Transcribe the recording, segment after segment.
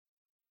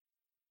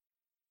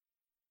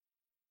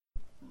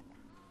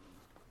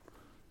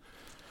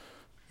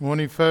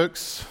Morning,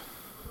 folks.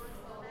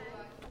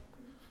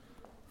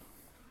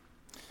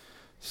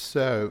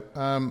 So,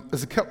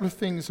 there's a couple of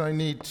things I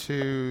need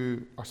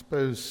to,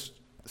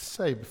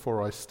 say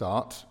before I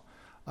start.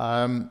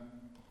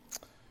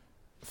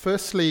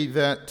 Firstly,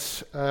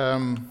 that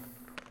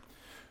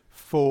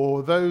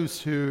for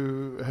those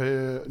who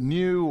are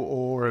new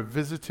or are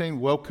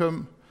visiting,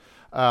 welcome.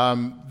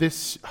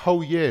 This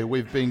whole year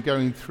we've been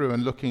going through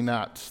and looking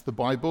at the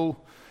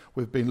Bible.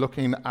 We've been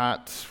looking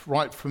at,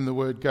 right from the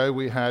word go,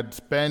 we had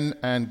Ben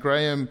and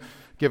Graham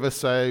give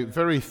us a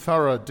very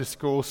thorough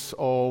discourse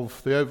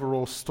of the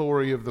overall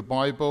story of the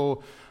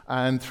Bible.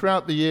 And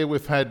throughout the year,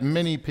 we've had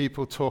many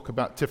people talk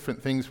about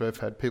different things. We've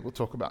had people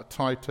talk about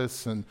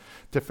Titus and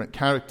different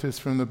characters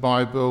from the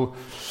Bible.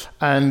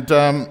 And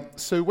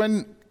so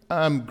when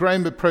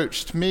Graham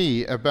approached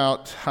me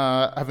about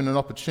having an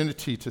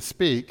opportunity to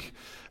speak,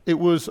 it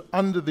was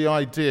under the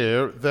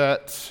idea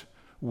that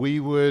we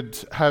would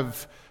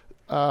have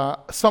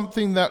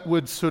something that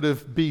would sort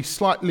of be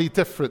slightly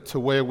different to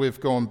where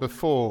we've gone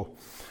before.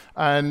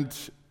 And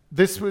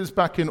this was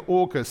back in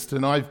August,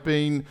 and I've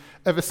been,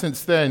 ever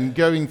since then,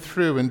 going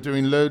through and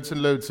doing loads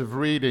and loads of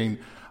reading.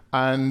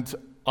 And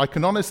I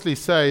can honestly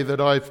say that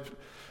I've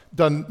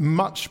done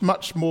much,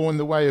 much more in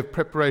the way of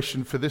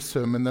preparation for this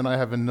sermon than I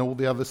have in all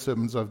the other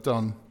sermons I've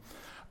done.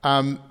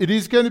 It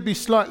is going to be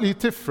slightly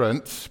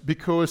different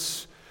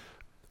because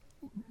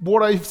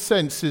what I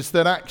sense is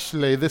that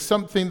actually there's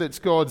something that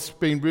God's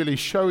been really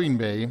showing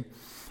me,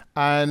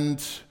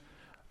 and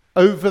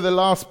over the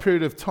last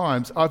period of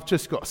times, I've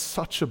just got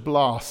such a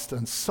blast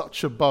and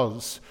such a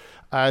buzz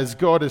as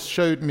God has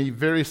showed me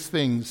various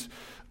things,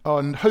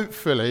 and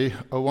hopefully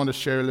I want to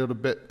share a little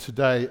bit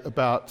today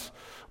about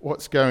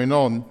what's going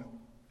on.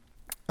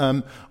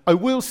 I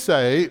will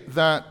say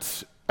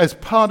that as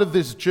part of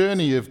this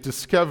journey of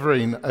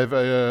discovering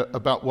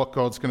about what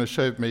God's going to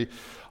show me,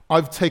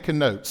 I've taken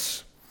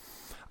notes.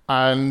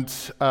 And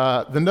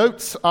the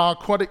notes are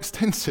quite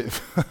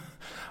extensive,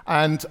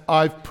 and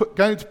I'm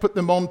going to put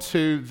them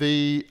onto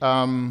the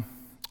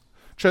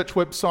church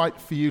website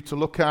for you to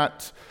look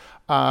at.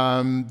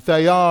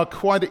 They are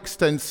quite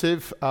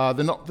extensive. They're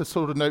not the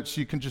sort of notes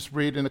you can just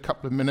read in a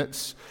couple of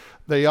minutes.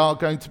 They are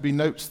going to be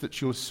notes that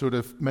you'll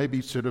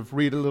maybe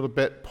read a little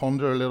bit,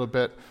 ponder a little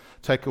bit,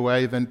 take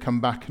away, then come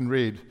back and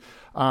read.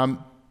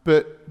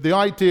 But the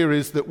idea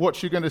is that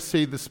what you're going to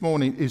see this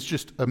morning is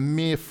just a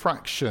mere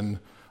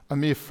fraction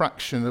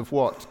of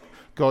what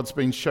God's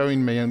been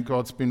showing me, and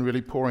God's been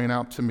really pouring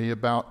out to me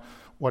about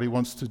what he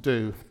wants to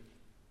do.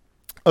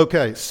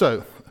 Okay,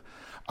 so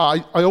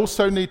I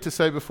also need to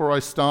say before I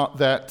start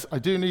that I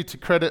do need to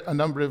credit a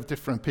number of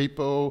different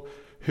people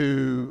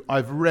who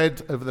I've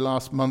read over the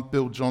last month: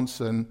 Bill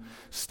Johnson,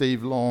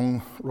 Steve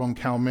Long, Ron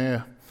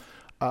Calmere,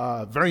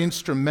 very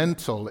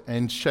instrumental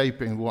in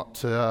shaping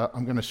what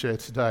I'm going to share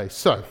today.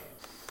 So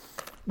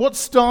what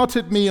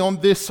started me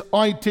on this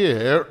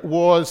idea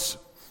was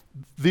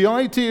the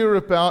idea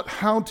about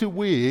how do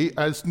we,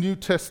 as New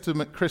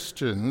Testament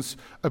Christians,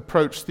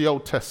 approach the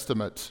Old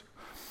Testament.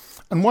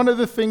 And one of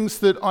the things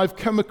that I've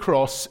come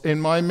across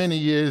in my many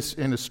years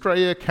in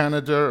Australia,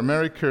 Canada,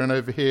 America, and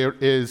over here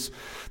is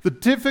the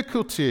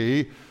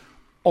difficulty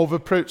of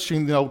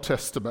approaching the Old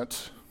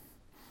Testament.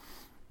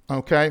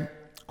 Okay?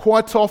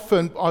 Quite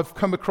often I've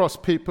come across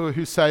people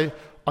who say,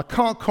 I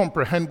can't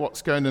comprehend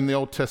what's going on in the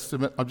Old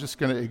Testament, I'm just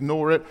going to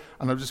ignore it,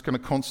 and I'm just going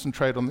to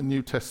concentrate on the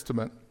New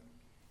Testament.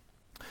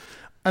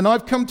 And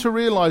I've come to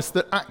realize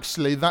that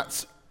actually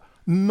that's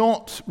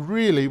not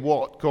really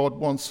what God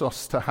wants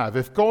us to have.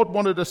 If God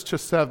wanted us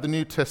just to have the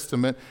New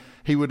Testament,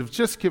 he would have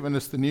just given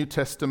us the New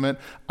Testament,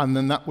 and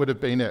then that would have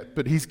been it.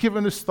 But he's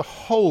given us the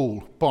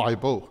whole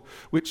Bible,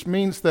 which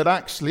means that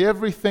actually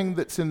everything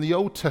that's in the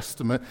Old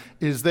Testament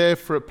is there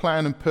for a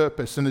plan and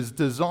purpose and is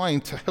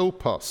designed to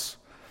help us.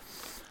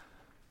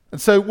 And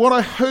so what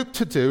I hope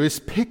to do is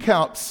pick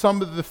out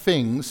some of the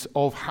things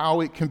of how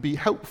it can be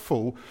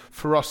helpful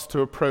for us to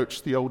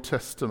approach the Old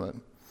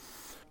Testament.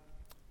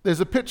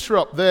 There's a picture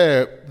up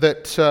there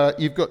that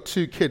you've got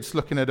two kids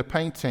looking at a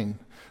painting.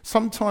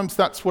 Sometimes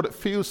that's what it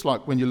feels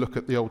like when you look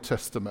at the Old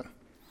Testament.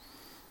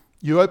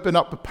 You open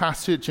up a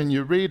passage and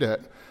you read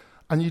it,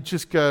 and you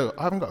just go,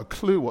 I haven't got a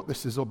clue what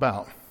this is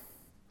about.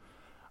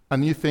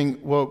 And you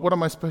think, well, what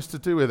am I supposed to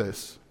do with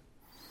this?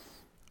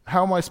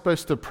 How am I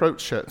supposed to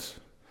approach it?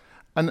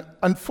 And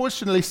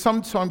unfortunately,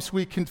 sometimes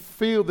we can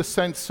feel the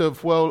sense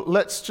of, well,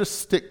 let's just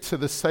stick to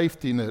the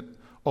safety net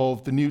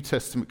of the New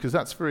Testament, because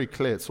that's very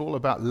clear. It's all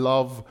about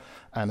love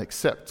and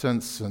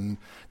acceptance and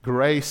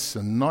grace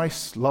and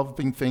nice,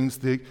 loving things.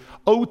 The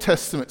Old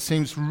Testament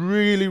seems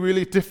really,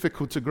 really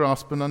difficult to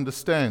grasp and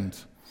understand.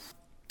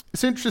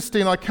 It's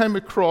interesting, I came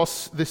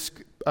across this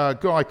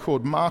guy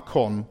called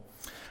Marcion,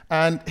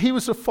 and he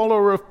was a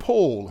follower of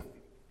Paul.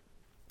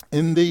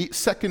 In the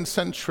 2nd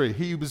century,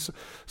 he was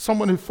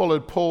someone who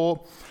followed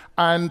Paul,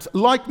 and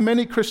like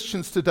many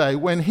Christians today,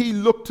 when he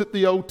looked at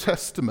the Old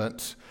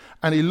Testament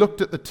and he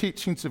looked at the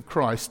teachings of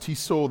Christ, he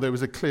saw there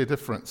was a clear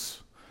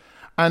difference.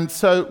 And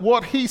so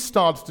what he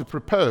started to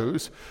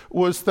propose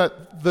was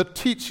that the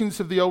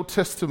teachings of the Old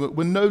Testament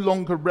were no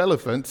longer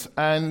relevant,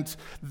 and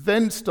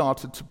then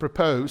started to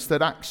propose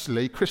that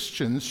actually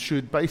Christians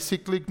should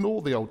basically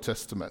ignore the Old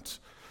Testament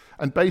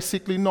and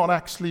basically not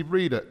actually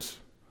read it.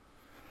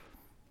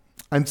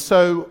 And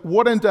so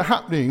what ended up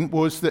happening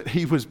was that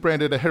he was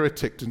branded a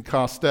heretic and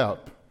cast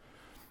out.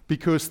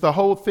 Because the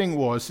whole thing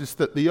is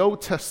that the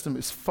Old Testament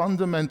is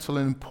fundamental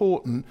and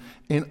important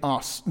in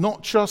us,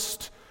 not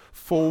just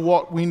for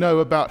what we know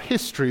about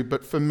history,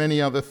 but for many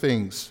other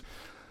things.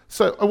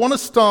 So I want to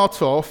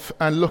start off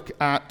and look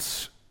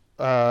at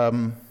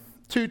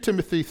 2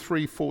 Timothy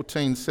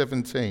 3:14,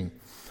 17.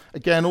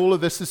 Again, all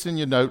of this is in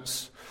your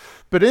notes.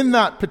 But in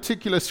that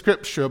particular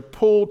scripture,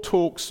 Paul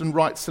talks and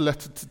writes a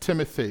letter to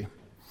Timothy.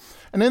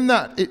 And in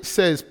that it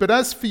says, "But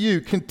as for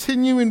you,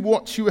 continue in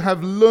what you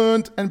have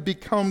learned and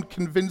become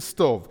convinced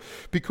of,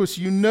 because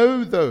you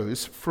know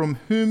those from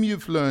whom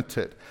you've learnt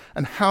it,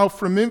 and how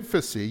from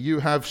infancy you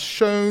have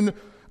shown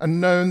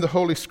and known the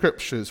Holy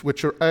Scriptures,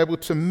 which are able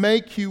to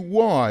make you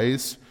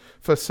wise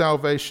for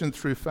salvation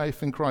through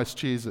faith in Christ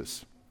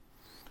Jesus."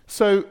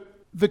 So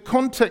the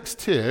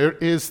context here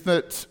is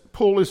that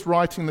Paul is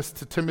writing this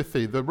to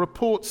Timothy. The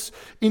reports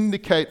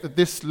indicate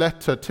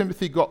that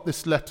Timothy got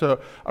this letter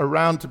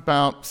around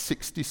about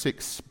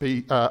 66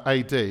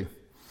 AD.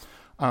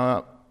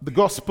 The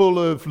Gospel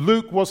of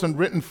Luke wasn't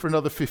written for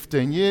another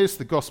 15 years.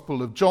 The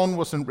Gospel of John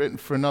wasn't written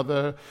for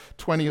another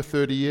 20 or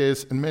 30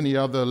 years, and many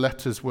other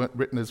letters weren't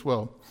written as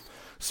well.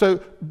 So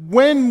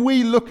when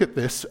we look at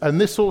this, and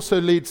this also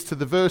leads to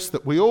the verse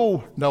that we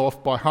all know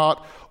off by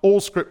heart, all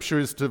Scripture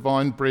is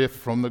divine breath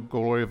from the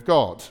glory of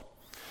God.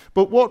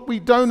 But what we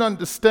don't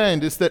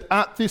understand is that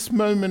at this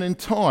moment in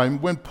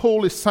time, when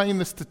Paul is saying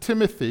this to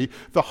Timothy,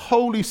 the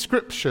Holy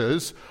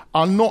Scriptures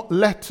are not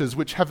letters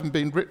which haven't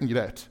been written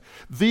yet.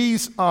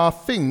 These are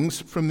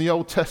things from the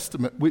Old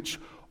Testament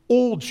which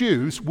all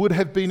Jews would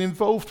have been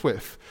involved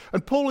with.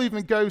 And Paul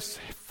even goes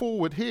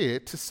forward here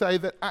to say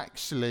that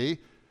actually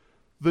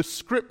the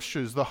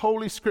Scriptures, the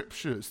Holy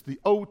Scriptures, the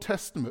Old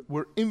Testament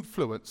were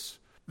influenced.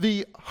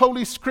 The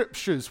Holy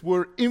Scriptures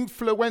were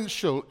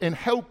influential in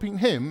helping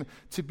him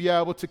to be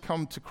able to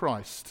come to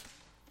Christ.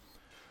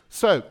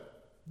 So,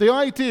 the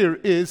idea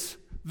is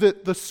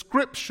that the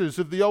Scriptures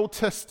of the Old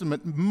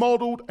Testament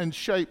modeled and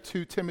shaped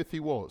who Timothy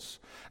was.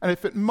 And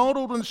if it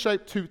modeled and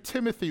shaped who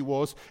Timothy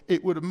was,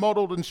 it would have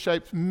modeled and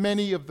shaped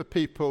many of the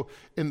people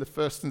in the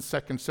 1st and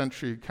 2nd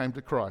century who came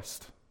to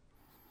Christ.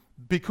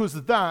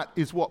 Because that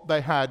is what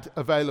they had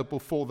available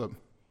for them.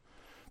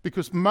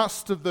 Because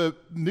most of the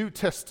New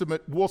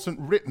Testament wasn't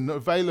written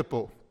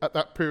available at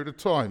that period of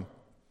time.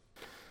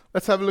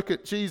 Let's have a look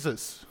at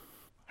Jesus.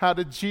 How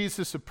did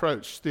Jesus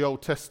approach the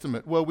Old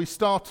Testament? Well, we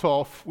start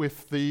off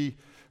with the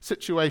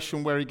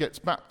situation where he gets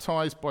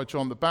baptized by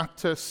John the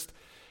Baptist.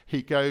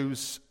 He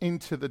goes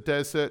into the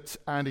desert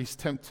and he's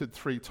tempted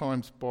 3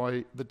 times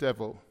by the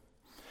devil.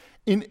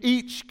 In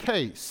each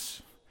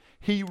case,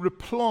 he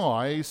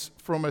replies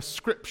from a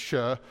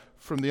scripture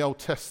from the Old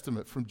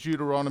Testament, from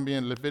Deuteronomy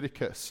and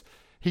Leviticus.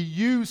 He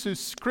uses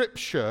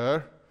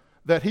scripture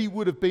that he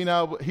would have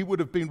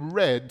been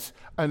read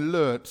and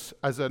learnt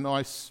as a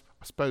nice,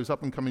 I suppose,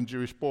 up-and-coming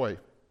Jewish boy.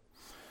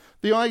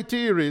 The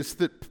idea is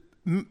that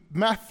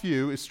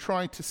Matthew is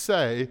trying to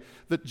say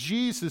that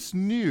Jesus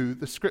knew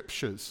the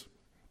scriptures.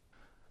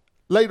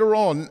 Later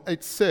on,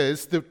 it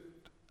says that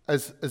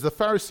as the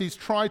Pharisees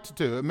tried to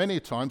do, many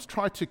times,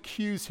 tried to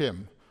accuse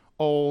him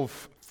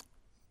of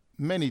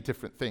many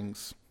different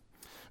things.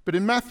 But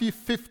in Matthew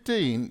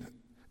 15,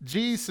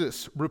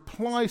 Jesus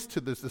replies to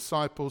the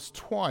disciples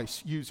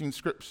twice using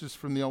scriptures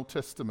from the Old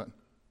Testament.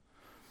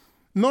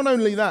 Not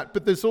only that,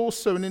 but there's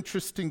also an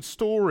interesting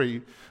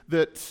story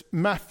that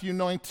Matthew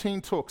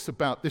 19 talks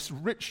about. This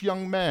rich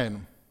young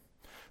man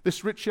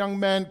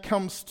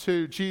comes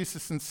to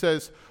Jesus and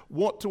says,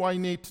 "What do I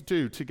need to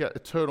do to get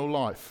eternal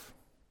life?"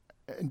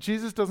 And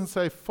Jesus doesn't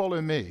say, "Follow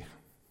me."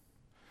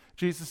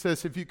 Jesus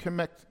says, "Have you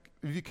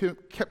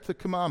kept the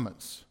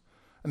commandments?"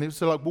 And he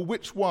was like, "Well,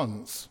 which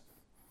ones?"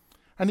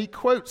 And he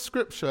quotes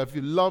scripture, "Have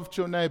you loved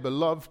your neighbor,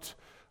 loved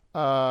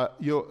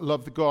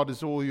the God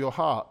as all your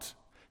heart?"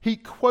 He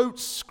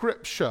quotes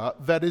scripture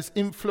that is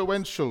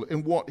influential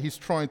in what he's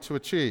trying to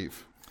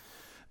achieve.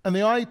 And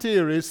the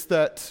idea is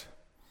that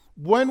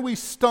when we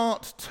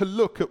start to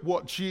look at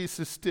what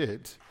Jesus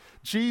did,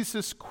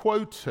 Jesus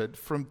quoted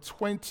from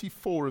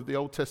 24 of the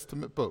Old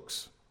Testament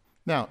books.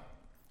 Now,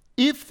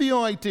 if the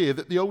idea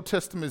that the Old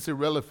Testament is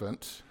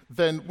irrelevant,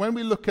 then when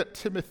we look at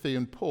Timothy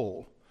and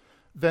Paul,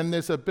 then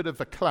there's a bit of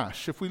a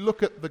clash. If we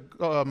look at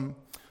the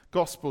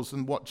Gospels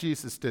and what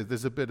Jesus did,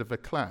 there's a bit of a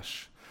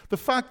clash. The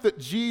fact that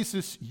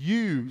Jesus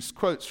used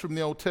quotes from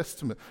the Old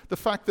Testament, the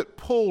fact that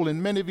Paul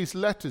in many of his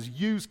letters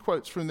used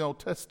quotes from the Old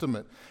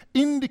Testament,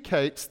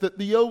 indicates that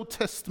the Old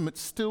Testament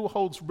still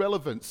holds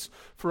relevance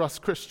for us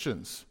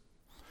Christians.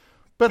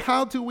 But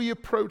how do we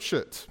approach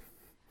it?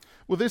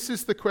 Well, this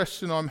is the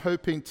question I'm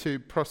hoping to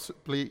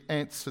possibly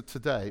answer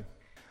today.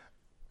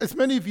 As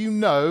many of you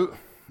know,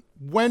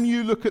 when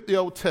you look at the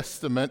Old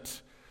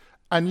Testament,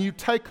 and you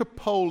take a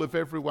poll of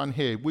everyone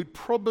here, we'd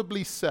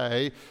probably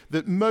say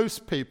that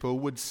most people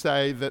would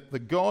say that the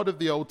God of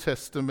the Old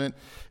Testament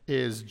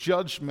is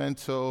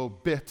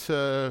judgmental,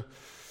 bitter,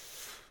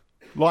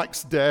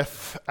 likes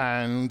death,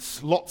 and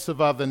lots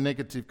of other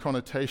negative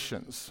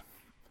connotations.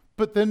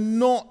 But they're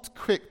not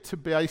quick to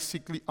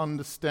basically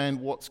understand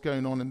what's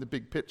going on in the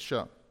big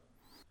picture.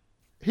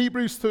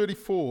 Hebrews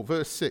 34,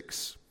 verse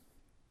 6.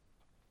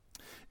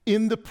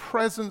 In the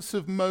presence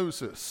of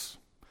Moses,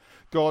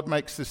 God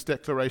makes this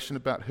declaration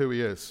about who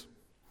he is.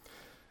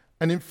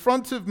 And in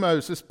front of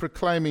Moses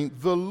proclaiming,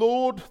 the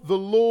Lord,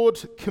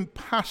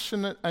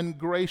 compassionate and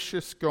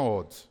gracious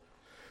God,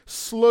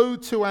 slow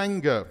to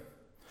anger,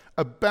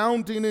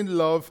 abounding in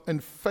love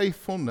and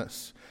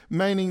faithfulness,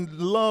 maintaining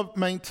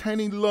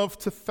love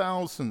to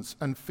thousands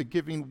and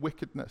forgiving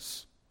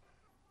wickedness.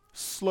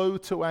 Slow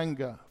to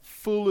anger,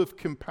 full of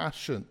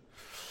compassion.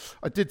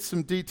 I did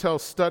some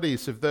detailed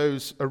studies of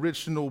those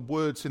original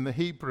words in the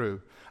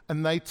Hebrew,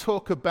 and they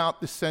talk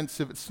about the sense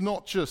of it's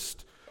not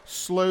just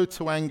slow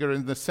to anger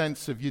in the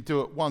sense of you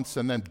do it once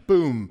and then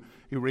boom,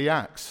 he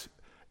reacts.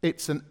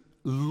 It's a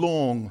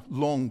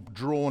long,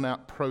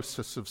 drawn-out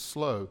process of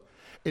slow.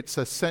 It's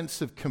a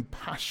sense of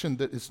compassion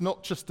that is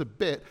not just a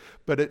bit,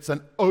 but it's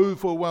an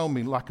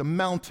overwhelming, like a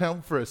Mount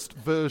Everest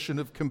version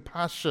of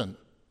compassion.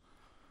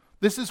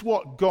 This is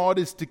what God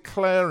is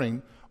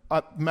declaring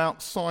at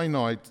Mount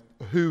Sinai,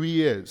 who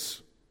he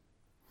is.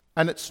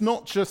 And it's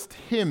not just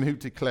him who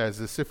declares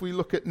this. If we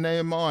look at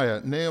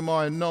Nehemiah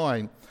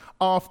 9,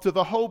 after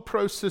the whole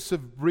process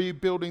of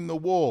rebuilding the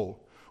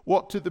wall,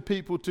 what do the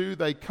people do?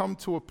 They come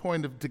to a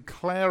point of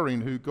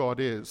declaring who God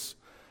is.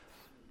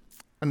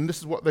 And this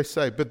is what they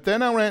say. But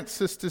then our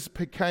ancestors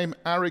became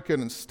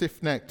arrogant and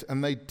stiff-necked,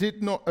 and they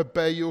did not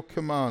obey your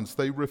commands.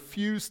 They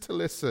refused to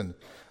listen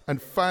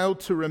and failed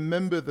to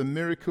remember the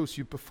miracles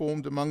you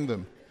performed among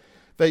them.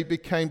 They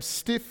became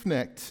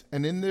stiff-necked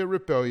and in their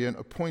rebellion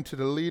appointed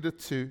a leader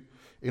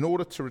in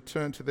order to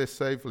return to their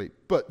safely.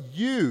 But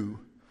you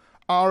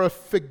are a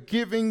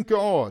forgiving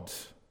God,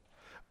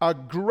 a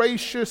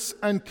gracious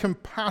and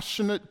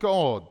compassionate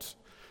God,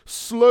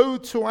 slow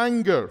to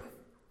anger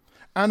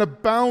and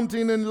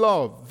abounding in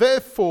love.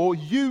 Therefore,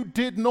 you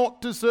did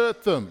not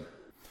desert them.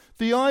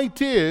 The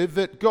idea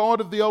that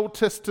God of the Old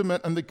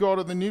Testament and the God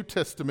of the New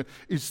Testament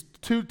is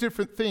two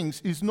different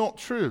things is not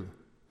true.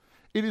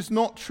 It is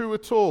not true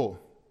at all.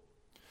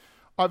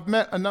 I've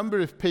met a number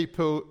of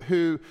people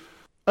who,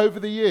 over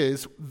the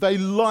years, they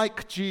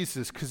like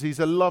Jesus because he's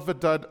a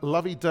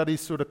lovey-dovey,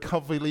 sort of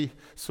cuddly,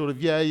 sort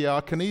of, yeah,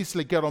 I can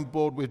easily get on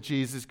board with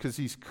Jesus because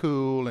he's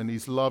cool and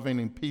he's loving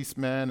and peace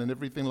man and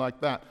everything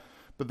like that.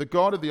 But the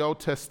God of the Old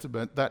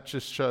Testament, that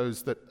just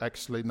shows that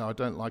actually, no, I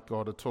don't like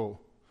God at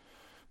all.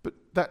 But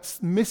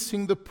that's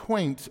missing the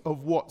point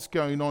of what's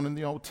going on in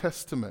the Old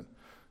Testament.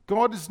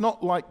 God is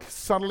not like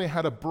suddenly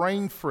had a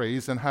brain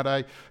freeze and had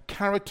a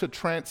character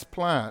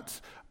transplant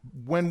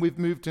when we've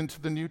moved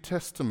into the New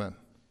Testament.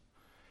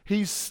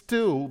 He's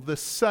still the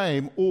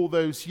same all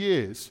those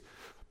years.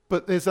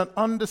 But there's an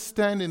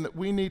understanding that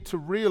we need to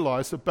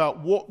realize about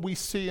what we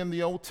see in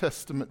the Old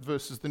Testament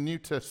versus the New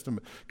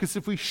Testament. Because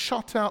if we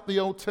shut out the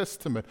Old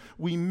Testament,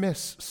 we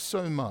miss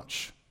so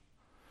much.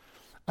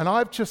 And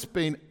I've just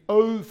been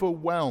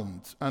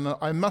overwhelmed. And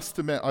I must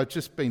admit, I've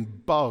just been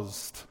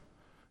buzzed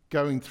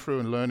going through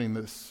and learning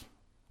this.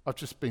 I've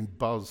just been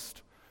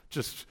buzzed.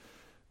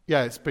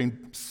 It's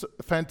been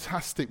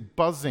fantastic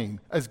buzzing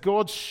as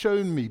God's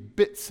shown me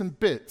bits and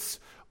bits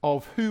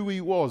of who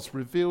he was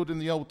revealed in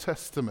the Old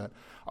Testament.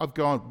 I've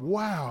gone,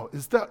 wow,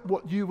 is that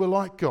what you were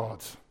like,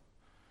 God?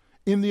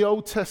 In the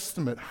Old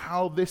Testament,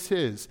 how this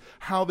is,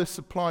 how this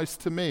applies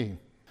to me.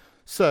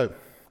 So,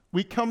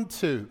 we come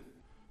to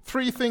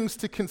 3 things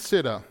to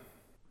consider.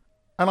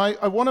 And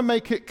I want to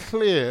make it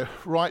clear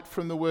right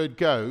from the word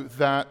go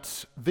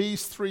that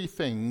these 3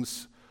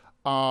 things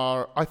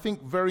are, I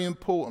think, very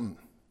important.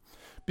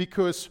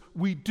 Because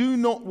we do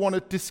not want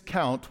to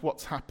discount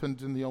what's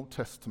happened in the Old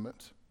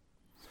Testament.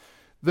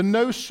 The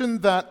notion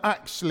that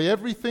actually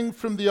everything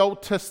from the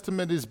Old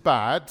Testament is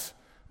bad,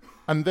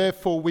 and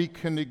therefore we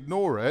can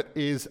ignore it,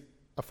 is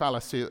a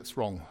fallacy that's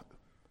wrong.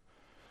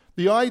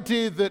 The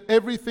idea that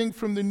everything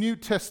from the New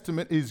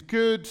Testament is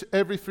good,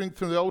 everything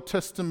from the Old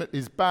Testament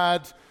is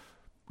bad,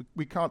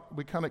 we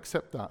can't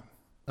accept that.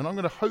 And I'm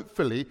going to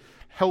hopefully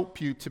help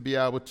you to be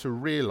able to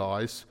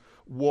realize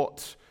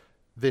what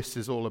this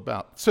is all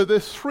about. So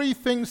there's 3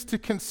 things to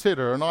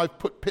consider, and I've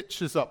put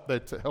pictures up there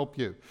to help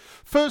you.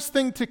 First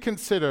thing to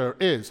consider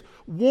is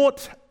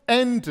what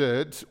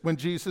ended when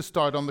Jesus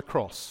died on the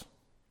cross.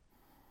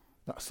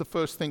 That's the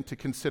first thing to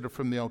consider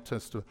from the Old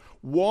Testament.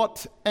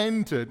 What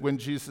ended when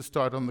Jesus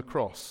died on the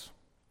cross?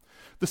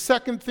 The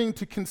second thing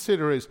to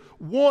consider is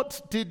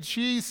what did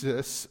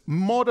Jesus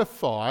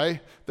modify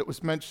that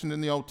was mentioned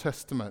in the Old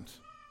Testament?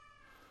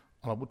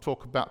 I will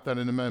talk about that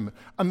in a moment.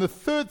 And the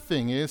third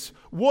thing is,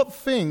 what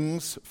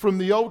things from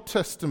the Old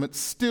Testament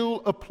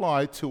still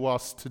apply to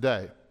us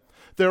today?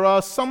 There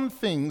are some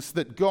things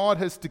that God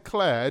has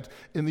declared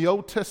in the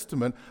Old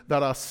Testament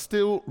that are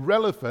still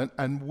relevant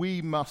and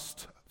we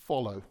must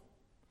follow.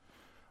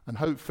 And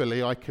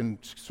hopefully I can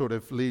sort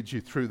of lead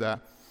you through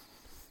that.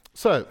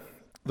 So,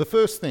 the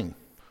first thing,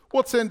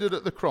 what's ended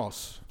at the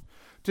cross?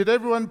 Did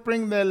everyone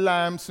bring their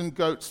lambs and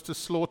goats to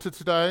slaughter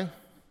today?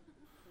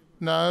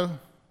 No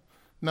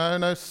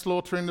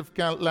slaughtering of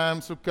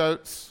lambs or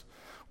goats.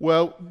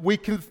 Well, we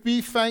can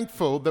be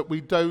thankful that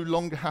we no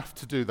longer have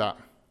to do that.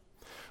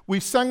 We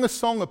sang a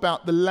song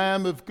about the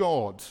Lamb of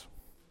God.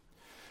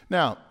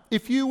 Now,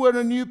 if you were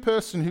a new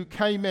person who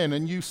came in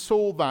and you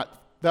saw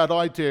that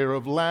idea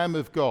of Lamb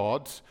of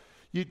God,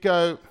 you'd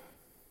go,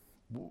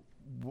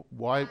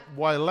 why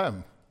a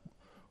lamb?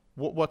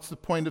 What's the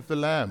point of the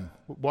lamb?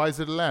 Why is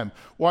it a lamb?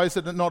 Why is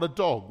it not a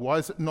dog? Why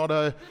is it not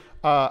a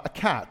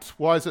cat?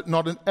 Why is it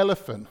not an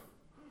elephant?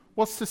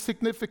 What's the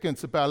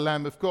significance about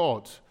Lamb of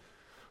God?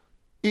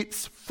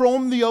 It's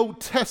from the Old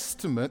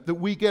Testament that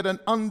we get an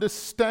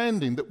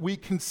understanding that we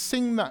can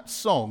sing that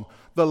song,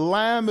 the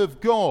Lamb of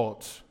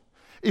God.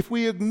 If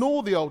we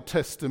ignore the Old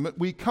Testament,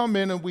 we come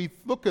in and we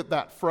look at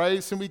that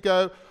phrase and we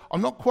go,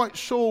 I'm not quite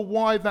sure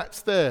why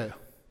that's there.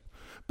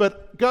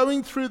 But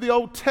going through the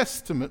Old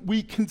Testament,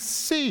 we can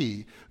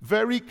see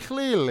very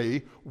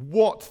clearly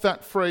what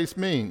that phrase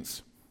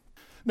means.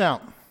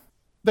 Now,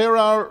 there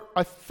are,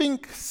 I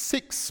think,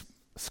 6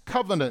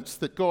 covenants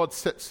that God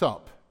sets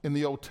up in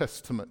the Old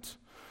Testament.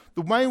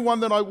 The main one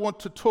that I want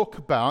to talk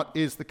about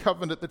is the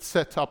covenant that's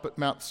set up at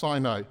Mount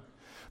Sinai.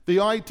 The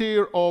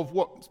idea of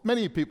what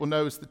many people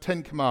know as the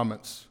Ten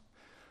Commandments.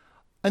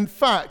 In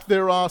fact,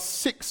 there are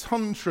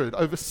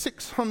over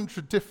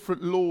 600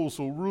 different laws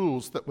or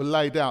rules that were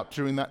laid out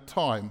during that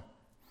time.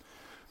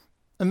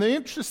 And the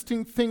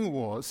interesting thing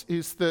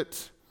is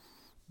that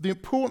the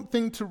important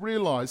thing to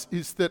realize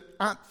is that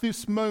at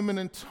this moment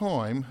in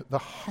time, the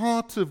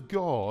heart of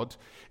God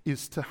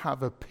is to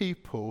have a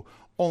people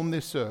on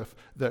this earth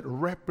that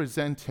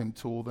represent him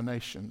to all the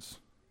nations.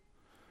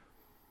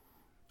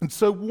 And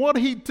so what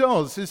he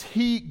does is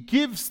he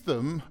gives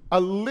them a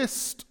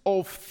list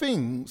of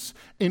things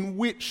in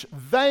which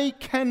they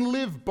can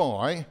live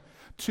by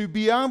to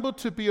be able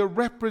to be a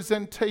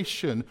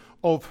representation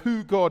of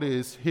who God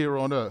is here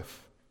on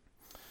earth.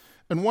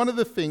 And one of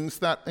the things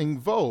that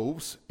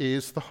involves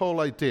is the whole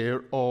idea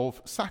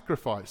of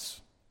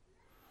sacrifice.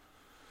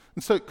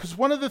 And so, because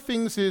one of the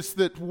things is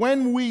that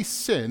when we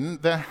sin,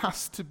 there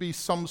has to be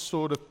some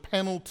sort of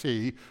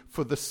penalty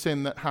for the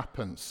sin that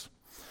happens.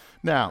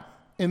 Now,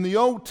 in the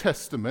Old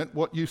Testament,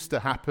 what used to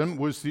happen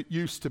was it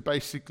used to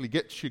basically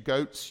get your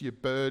goats, your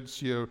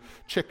birds, your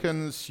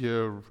chickens,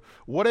 your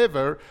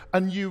whatever,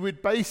 and you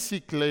would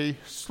basically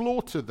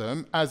slaughter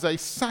them as a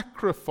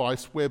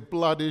sacrifice where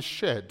blood is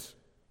shed.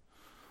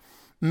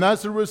 And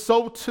as a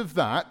result of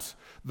that,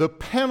 the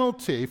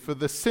penalty for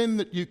the sin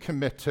that you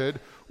committed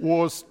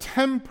was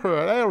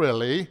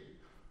temporarily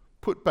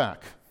put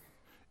back.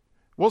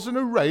 It wasn't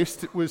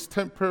erased, it was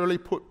temporarily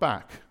put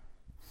back.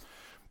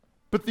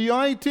 But the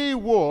idea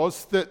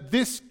was that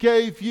this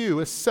gave you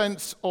a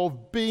sense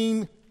of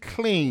being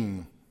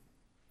clean.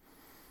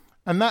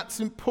 And that's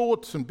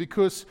important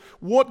because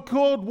what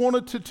God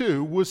wanted to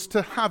do was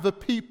to have a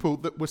people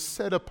that were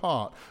set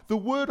apart. The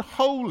word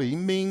holy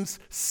means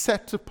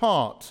set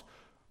apart.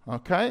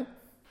 Okay?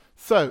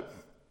 So,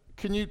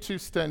 can you two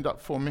stand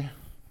up for me?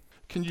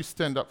 Can you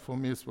stand up for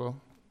me as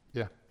well?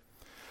 Yeah.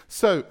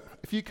 So,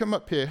 if you come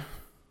up here.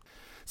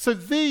 So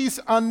these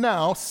are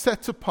now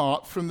set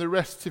apart from the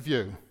rest of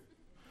you.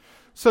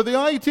 So the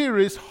idea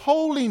is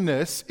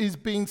holiness is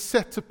being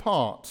set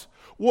apart.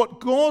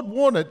 What God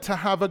wanted to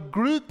have a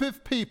group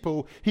of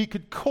people he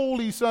could call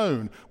his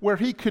own, where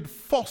he could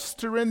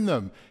foster in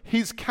them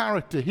his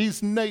character,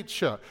 his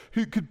nature,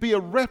 who could be a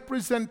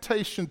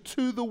representation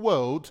to the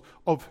world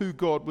of who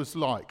God was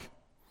like.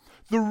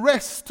 The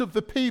rest of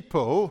the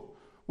people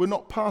were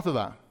not part of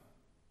that.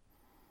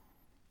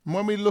 And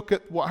when we look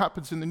at what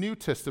happens in the New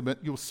Testament,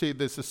 you'll see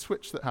there's a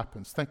switch that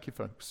happens. Thank you,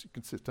 folks. You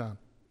can sit down.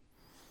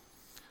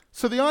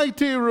 So the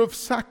idea of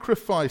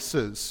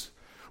sacrifices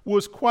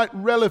was quite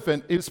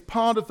relevant. It's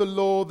part of the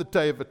law, the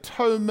Day of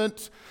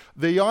Atonement,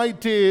 the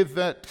idea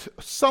that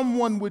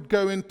someone would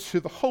go into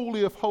the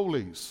Holy of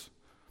Holies.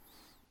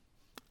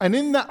 And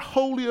in that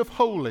Holy of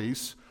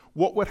Holies,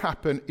 what would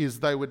happen is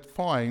they would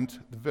find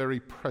the very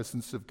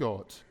presence of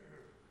God.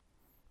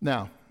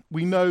 Now,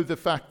 we know the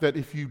fact that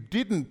if you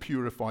didn't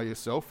purify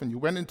yourself and you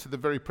went into the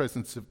very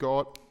presence of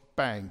God,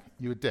 bang,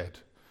 you were dead.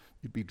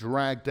 You'd be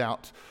dragged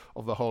out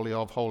of the Holy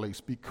of Holies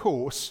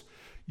because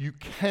you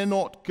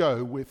cannot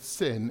go with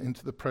sin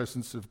into the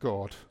presence of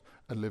God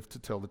and live to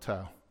tell the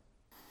tale.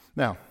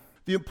 Now,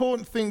 the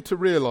important thing to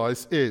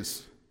realize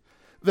is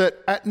that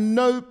at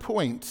no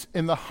point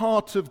in the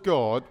heart of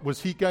God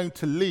was he going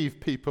to leave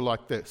people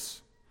like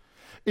this.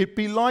 It'd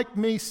be like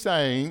me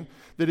saying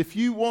that if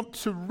you want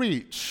to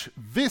reach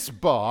this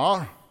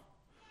bar,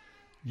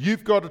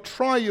 you've got to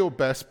try your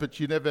best, but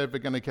you're never ever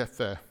going to get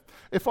there.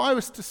 If I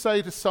was to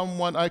say to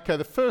someone, okay,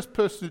 the first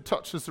person who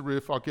touches the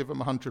roof, I'll give them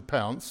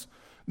 £100,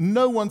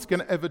 no one's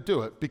going to ever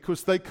do it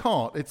because they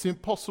can't. It's an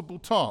impossible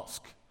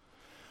task.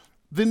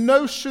 The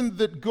notion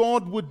that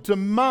God would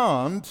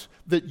demand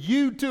that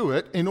you do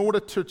it in order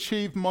to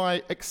achieve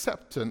my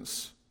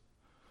acceptance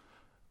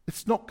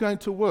It's not going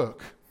to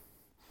work,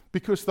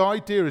 because the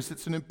idea is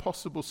it's an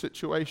impossible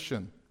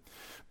situation.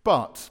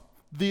 But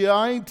the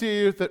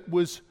idea that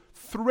was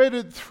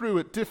threaded through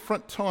at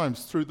different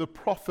times, through the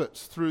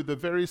prophets, through the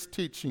various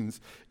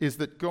teachings, is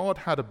that God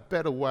had a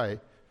better way.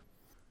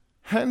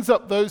 Hands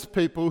up those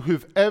people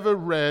who've ever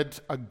read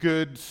a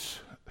good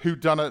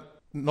whodunit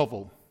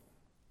novel.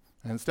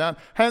 Hands down.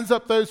 Hands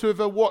up those who have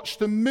ever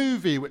watched a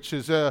movie, which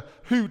is a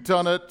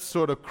whodunit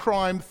sort of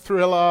crime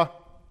thriller.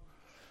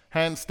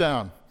 Hands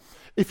down.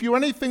 If you're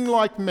anything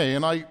like me,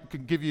 and I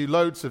can give you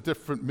loads of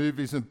different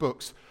movies and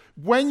books,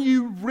 when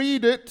you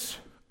read it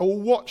or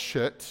watch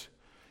it,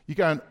 you're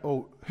going,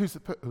 oh,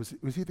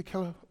 was he the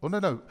killer? Oh,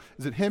 no,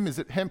 is it him? Is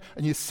it him?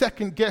 And you're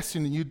second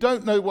guessing and you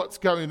don't know what's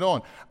going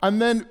on.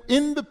 And then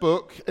in the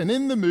book and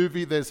in the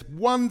movie, there's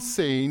one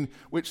scene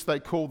which they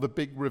call the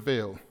big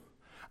reveal.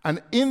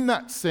 And in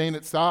that scene,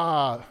 it's,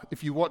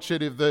 if you watch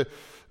it, if the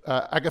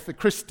Agatha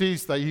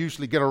Christie's, they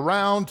usually get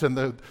around and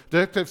the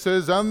detective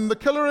says, and the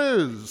killer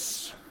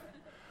is.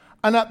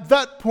 And at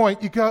that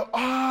point, you go,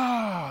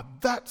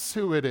 that's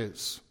who it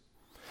is.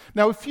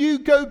 Now, if you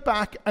go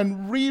back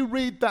and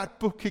reread that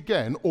book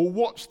again or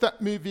watch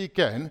that movie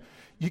again,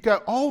 you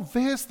go,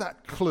 there's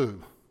that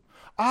clue.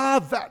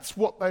 That's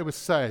what they were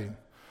saying.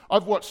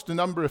 I've watched a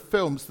number of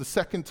films the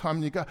second time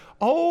and you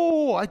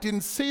go, I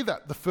didn't see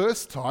that the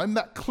first time.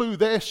 That clue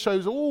there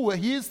shows,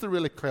 here's the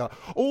really killer.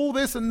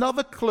 There's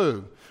another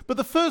clue. But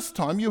the first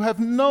time, you have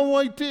no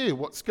idea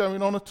what's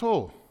going on at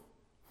all.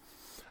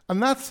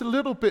 And that's a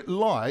little bit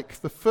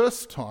like the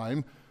first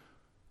time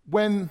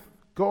when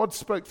God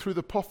spoke through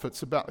the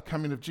prophets about the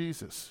coming of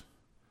Jesus.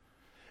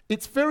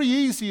 It's very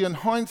easy in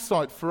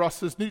hindsight for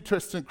us as New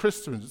Testament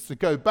Christians to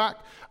go back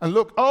and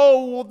look,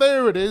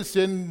 there it is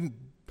in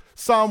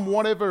Psalm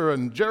whatever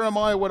and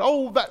Jeremiah,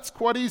 that's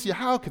quite easy.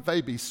 How could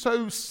they be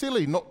so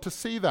silly not to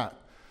see that?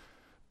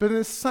 But in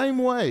the same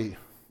way,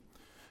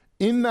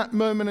 in that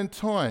moment in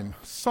time,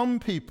 some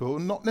people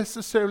not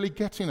necessarily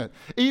getting it.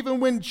 Even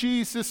when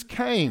Jesus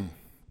came,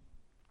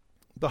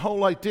 the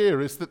whole idea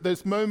is that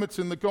there's moments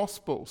in the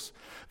Gospels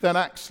that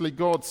actually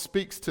God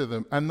speaks to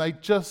them and they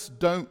just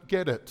don't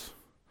get it.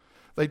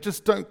 They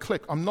just don't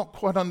click. I'm not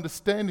quite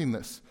understanding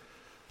this.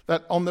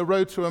 That on the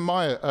road to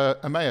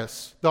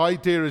Emmaus, the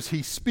idea is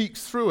he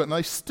speaks through it and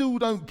they still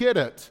don't get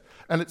it.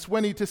 And it's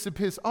when he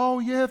disappears,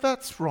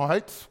 that's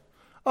right.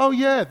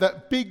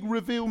 That big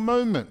reveal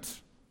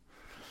moment.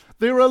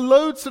 There are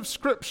loads of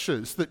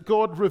scriptures that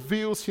God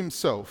reveals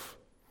himself.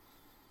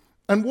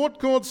 And what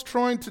God's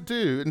trying to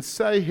do and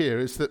say here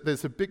is that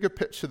there's a bigger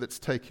picture that's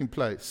taking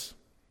place.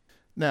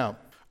 Now,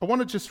 I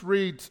want to just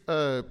read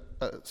a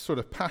sort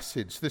of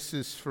passage. This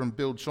is from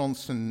Bill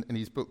Johnson in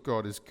his book,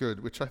 God is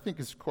Good, which I think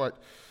is quite,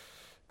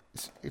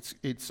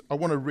 I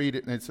want to read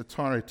it in its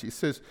entirety. It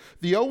says,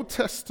 the Old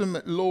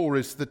Testament law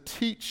is the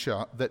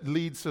teacher that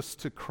leads us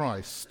to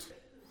Christ.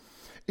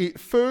 It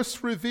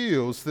first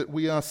reveals that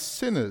we are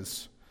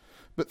sinners,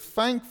 but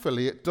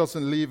thankfully it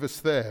doesn't leave us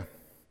there.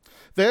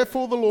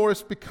 Therefore, the law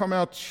has become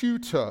our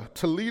tutor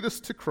to lead us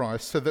to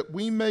Christ so that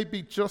we may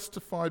be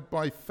justified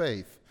by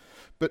faith.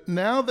 But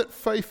now that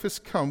faith has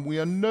come, we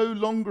are no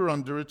longer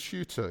under a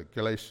tutor.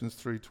 Galatians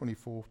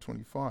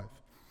 3:24-25.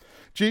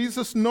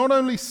 Jesus not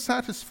only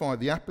satisfied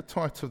the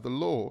appetite of the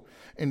law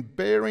in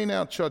bearing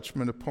our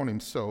judgment upon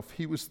himself,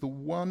 he was the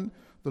one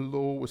the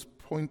law was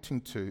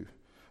pointing to,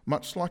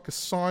 much like a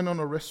sign on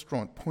a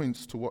restaurant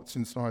points to what's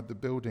inside the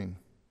building.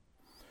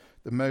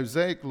 The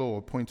Mosaic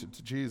law pointed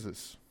to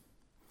Jesus.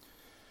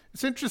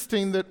 It's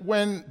interesting that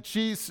when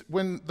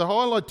the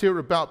whole idea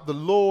about the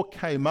law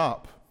came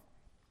up,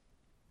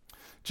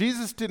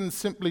 Jesus didn't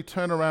simply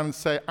turn around and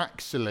say,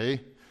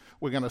 actually,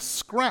 we're going to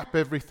scrap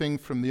everything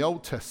from the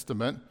Old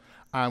Testament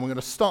and we're going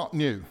to start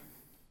new.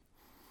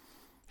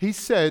 He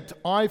said,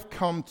 I've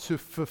come to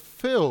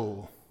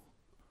fulfill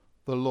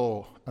the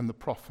law and the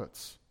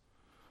prophets.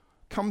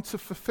 Come to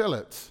fulfill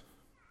it.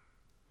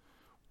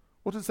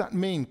 What does that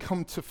mean,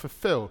 come to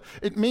fulfill?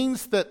 It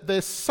means that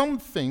there's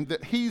something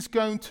that he's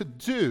going to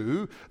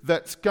do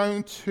that's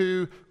going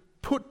to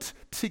put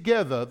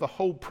together the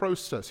whole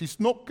process. He's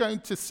not going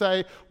to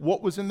say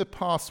what was in the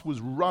past was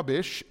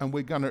rubbish and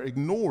we're going to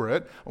ignore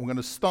it and we're going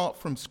to start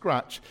from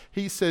scratch.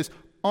 He says,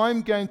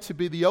 I'm going to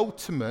be the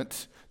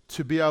ultimate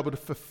to be able to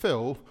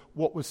fulfill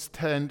what was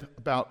said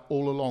about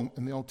all along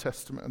in the Old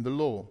Testament and the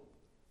law.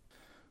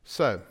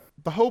 So,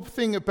 the whole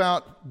thing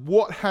about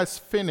what has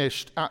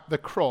finished at the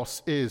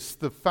cross is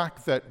the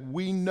fact that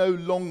we no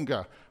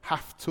longer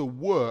have to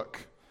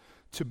work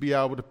to be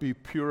able to be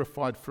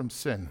purified from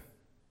sin.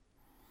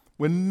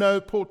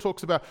 Paul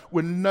talks about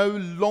we're no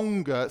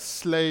longer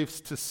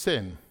slaves to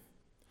sin.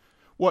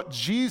 What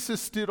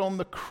Jesus did on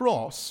the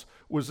cross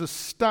was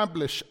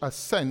establish a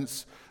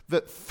sense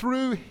that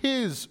through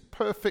his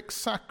perfect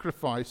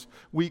sacrifice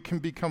we can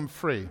become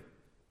free.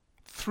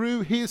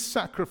 Through his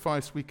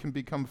sacrifice we can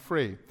become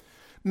free.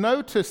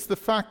 Notice the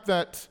fact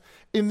that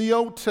in the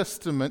Old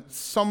Testament,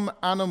 some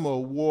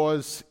animal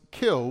was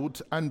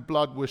killed and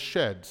blood was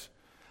shed.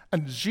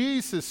 And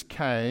Jesus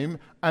came,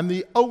 and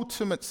the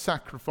ultimate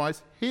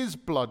sacrifice, his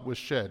blood was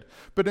shed.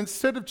 But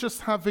instead of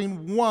just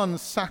having one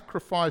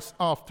sacrifice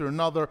after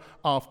another,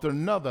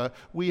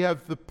 we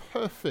have the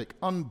perfect,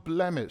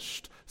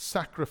 unblemished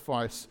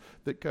sacrifice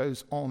that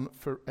goes on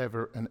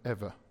forever and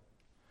ever.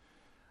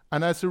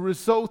 And as a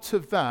result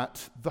of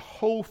that, the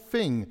whole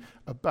thing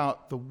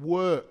about the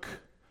work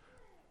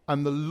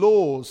and the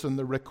laws and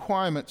the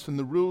requirements and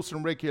the rules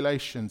and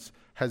regulations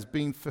has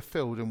been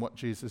fulfilled in what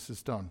Jesus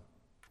has done.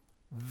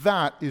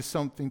 That is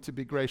something to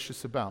be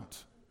gracious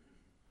about.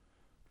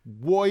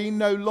 We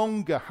no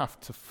longer have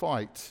to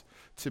fight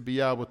to be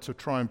able to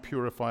try and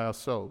purify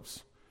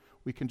ourselves.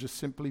 We can just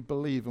simply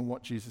believe in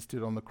what Jesus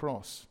did on the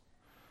cross.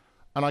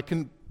 And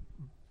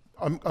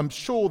I'm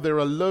sure there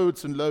are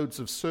loads and loads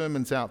of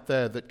sermons out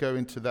there that go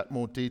into that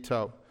more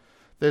detail.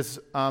 There's,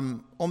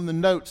 on the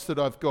notes that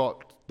I've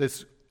got,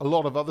 there's a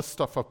lot of other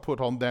stuff I've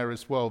put on there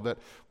as well that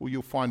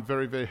you'll find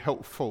very, very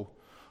helpful.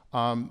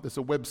 There's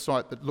a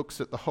website that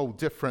looks at the whole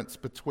difference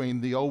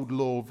between the old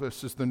law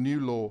versus the new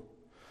law.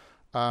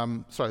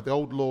 The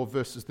old law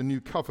versus the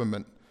new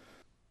covenant.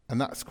 And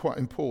that's quite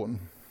important.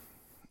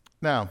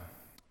 Now,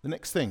 the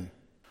next thing.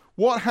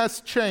 What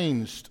has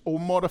changed or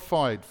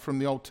modified from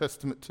the Old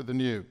Testament to the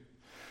New?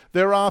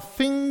 There are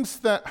things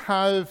that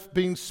have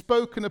been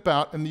spoken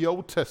about in the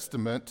Old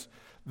Testament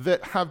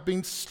that have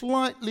been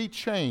slightly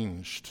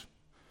changed.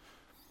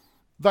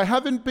 They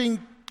haven't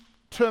been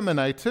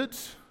terminated.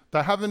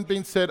 They haven't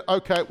been said,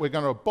 okay, we're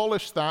going to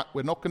abolish that,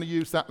 we're not going to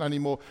use that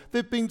anymore.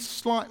 They've been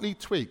slightly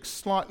tweaked,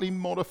 slightly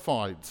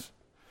modified.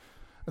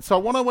 And so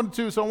what I want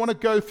to do is I want to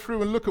go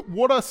through and look at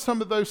what are some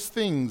of those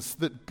things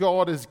that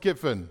God has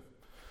given.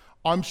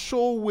 I'm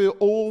sure we're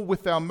all,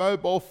 with our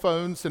mobile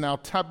phones and our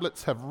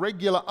tablets, have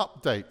regular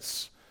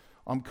updates.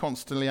 I'm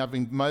constantly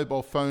having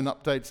mobile phone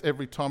updates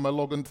every time I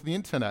log into the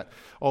internet.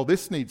 Oh,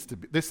 this app needs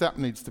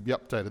to be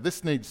updated,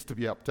 this needs to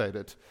be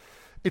updated.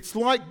 It's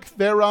like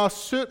there are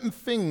certain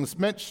things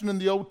mentioned in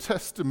the Old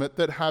Testament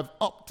that have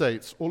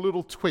updates or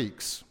little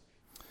tweaks.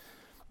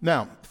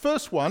 Now,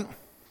 first one,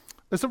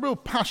 there's a real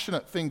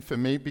passionate thing for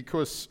me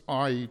because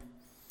I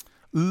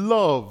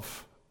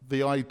love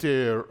the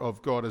idea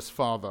of God as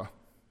Father.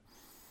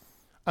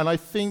 And I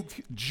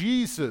think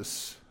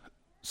Jesus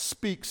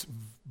speaks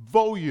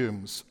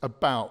volumes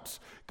about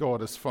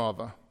God as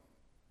Father.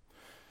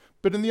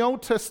 But in the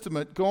Old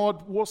Testament,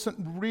 God wasn't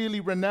really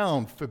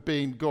renowned for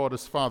being God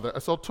as Father.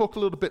 As I'll talk a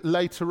little bit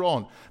later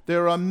on,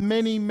 there are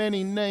many,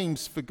 many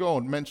names for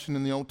God mentioned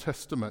in the Old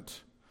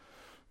Testament,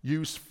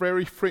 used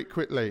very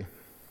frequently.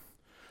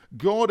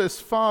 God as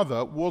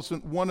Father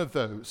wasn't one of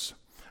those.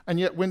 And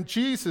yet when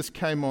Jesus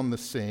came on the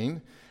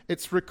scene,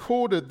 it's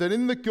recorded that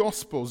in the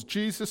Gospels,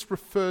 Jesus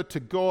referred to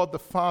God the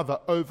Father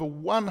over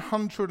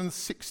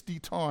 160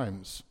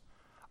 times.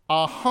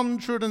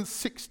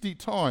 160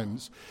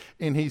 times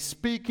in his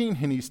speaking,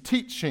 in his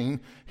teaching,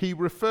 he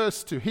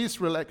refers to his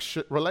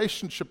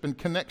relationship and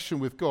connection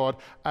with God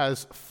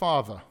as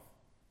Father.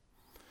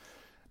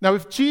 Now,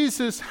 if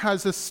Jesus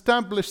has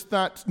established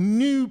that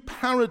new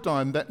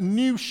paradigm, that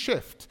new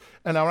shift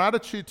in our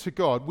attitude to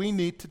God, we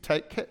need to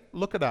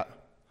look at that.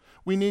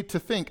 We need to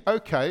think,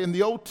 okay, in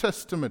the Old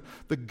Testament,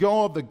 the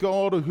God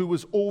who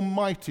was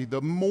almighty,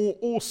 the more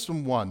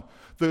awesome one,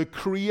 the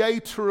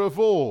creator of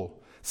all,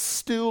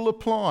 still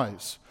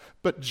applies.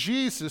 But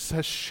Jesus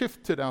has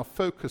shifted our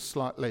focus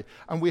slightly,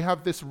 and we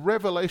have this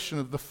revelation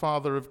of the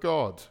Father of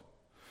God.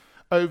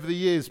 Over the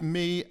years,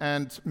 me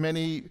and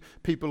many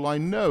people I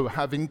know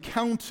have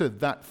encountered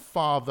that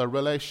Father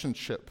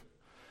relationship,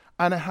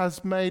 and it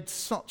has made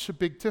such a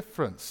big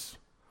difference.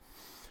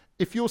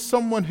 If you're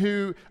someone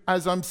who,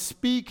 as I'm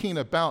speaking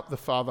about the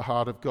Father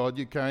heart of God,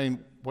 you're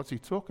going, what's he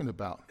talking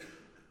about?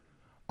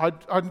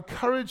 I'd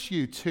encourage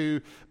you to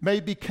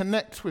maybe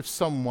connect with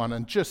someone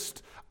and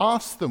just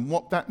ask them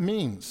what that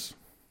means.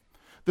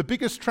 The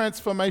biggest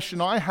transformation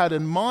I had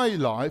in my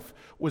life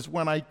was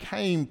when I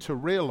came to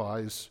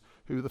realize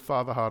who the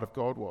Father heart of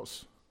God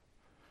was.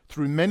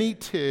 Through many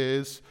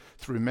tears,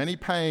 through many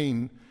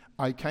pain,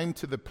 I came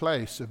to the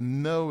place of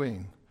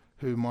knowing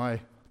who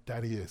my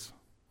daddy is.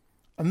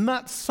 And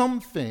that's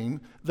something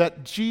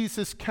that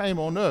Jesus came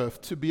on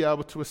earth to be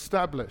able to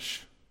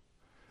establish.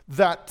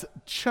 That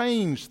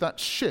change, that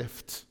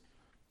shift.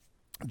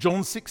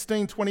 John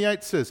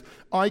 16:28 says,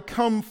 I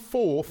come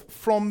forth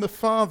from the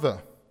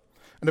Father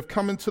and have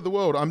come into the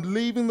world. I'm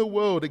leaving the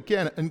world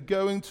again and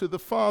going to the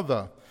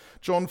Father.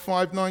 John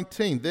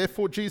 5:19,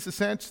 therefore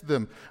Jesus answered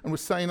them and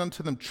was saying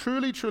unto them,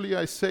 truly, truly,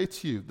 I say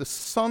to you, the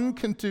Son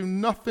can do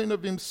nothing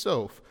of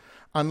himself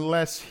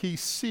unless he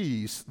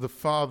sees the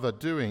Father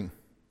doing.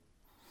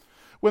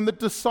 When the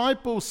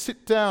disciples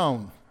sit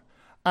down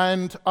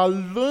and are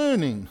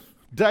learning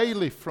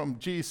daily from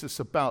Jesus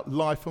about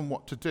life and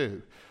what to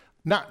do,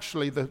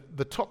 naturally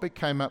the topic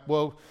came up,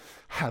 well,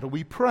 how do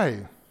we pray?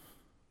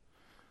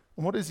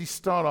 And what does he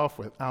start off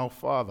with? Our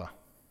Father.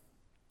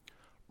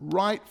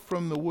 Right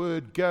from the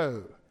word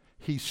go,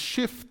 he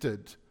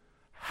shifted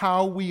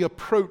how we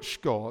approach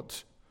God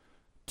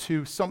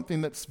to something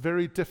that's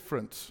very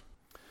different.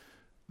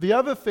 The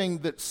other thing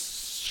that's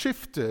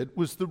shifted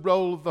was the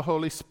role of the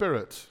Holy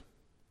Spirit.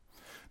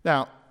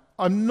 Now,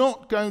 I'm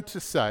not going to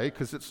say,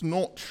 because it's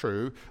not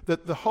true,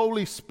 that the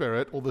Holy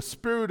Spirit or the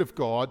Spirit of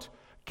God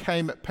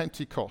came at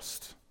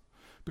Pentecost.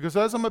 Because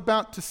as I'm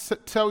about to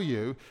tell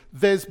you,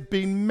 there's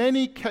been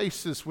many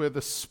cases where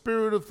the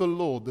Spirit of the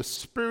Lord, the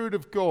Spirit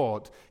of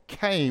God,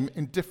 came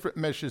in different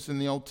measures in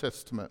the Old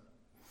Testament.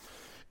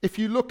 If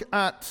you look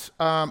at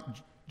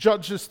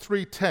Judges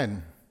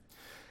 3:10,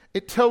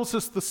 it tells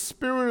us the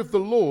Spirit of the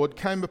Lord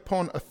came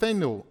upon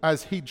Othniel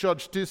as he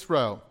judged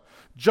Israel.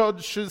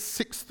 Judges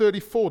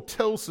 6:34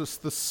 tells us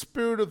the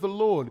Spirit of the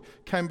Lord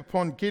came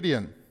upon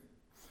Gideon.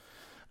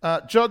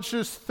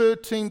 Judges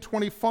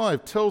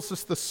 13:25 tells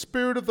us the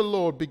Spirit of the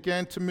Lord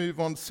began to move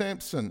on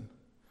Samson.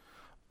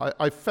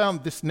 I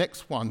found this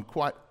next one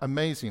quite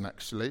amazing,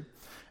 actually.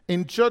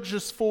 In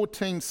Judges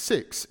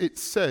 14:6, it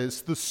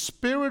says, the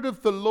Spirit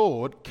of the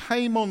Lord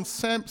came on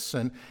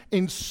Samson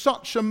in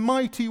such a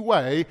mighty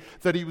way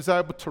that he was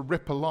able to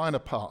rip a lion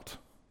apart.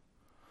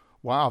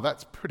 Wow,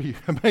 that's pretty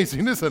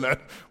amazing, isn't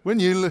it? When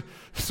you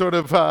sort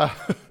of,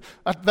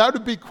 that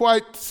would be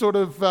quite sort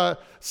of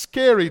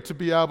scary to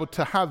be able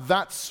to have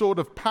that sort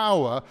of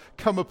power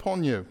come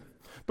upon you.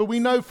 But we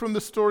know from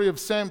the story of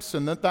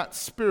Samson that that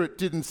spirit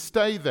didn't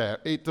stay there.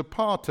 It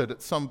departed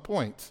at some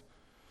point.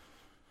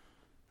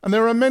 And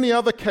there are many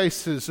other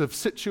cases of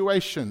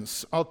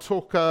situations. I'll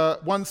talk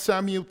 1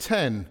 Samuel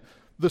 10.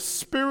 The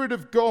Spirit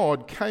of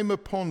God came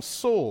upon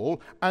Saul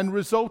and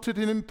resulted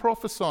in him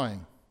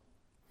prophesying.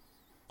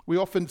 We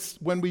often,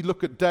 when we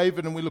look at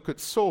David and we look at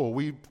Saul,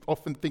 we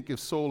often think of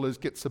Saul as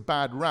gets a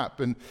bad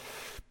rap, and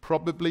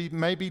probably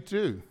maybe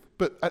do.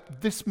 But at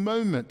this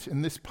moment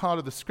in this part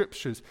of the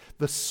scriptures,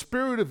 the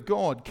Spirit of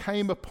God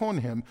came upon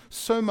him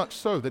so much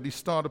so that he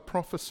started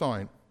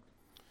prophesying.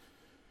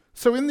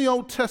 So in the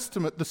Old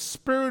Testament, the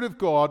Spirit of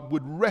God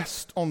would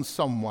rest on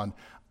someone.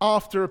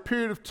 After a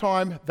period of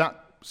time,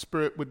 that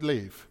spirit would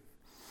leave.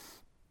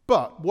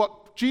 But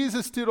what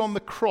Jesus did on the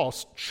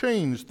cross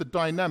changed the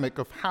dynamic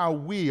of how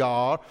we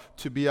are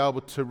to be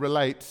able to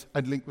relate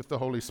and link with the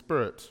Holy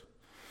Spirit.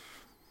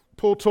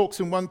 Paul talks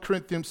in 1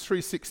 Corinthians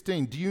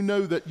 3:16, do you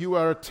know that you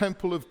are a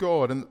temple of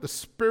God and that the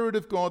Spirit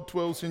of God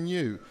dwells in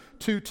you?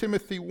 2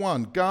 Timothy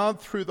 1, guard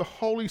through the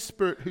Holy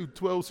Spirit who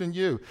dwells in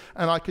you.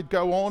 And I could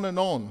go on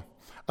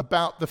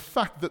about the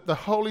fact that the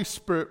Holy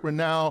Spirit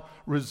now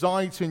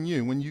resides in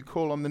you when you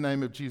call on the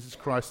name of Jesus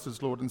Christ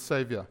as Lord and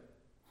Savior.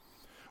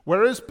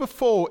 Whereas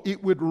before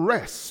it would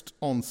rest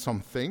on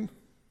something.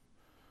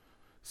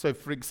 So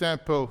for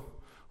example,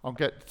 I'll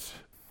get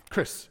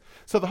Chris.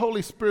 So the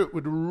Holy Spirit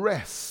would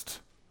rest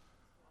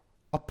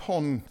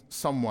upon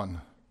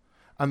someone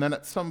and then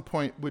at some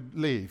point would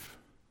leave.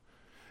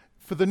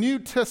 For the New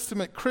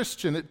Testament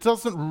Christian, it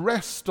doesn't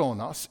rest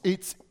on us,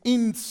 it's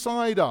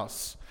inside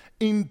us,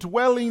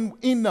 indwelling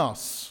in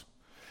us.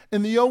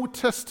 In the Old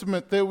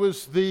Testament, there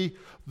was the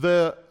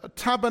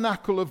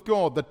tabernacle of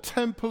God, the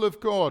temple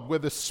of God, where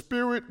the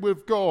Spirit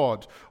of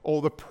God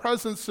or the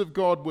presence of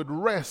God would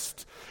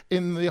rest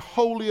in the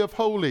Holy of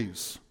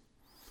Holies.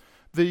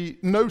 The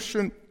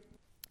notion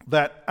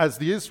that as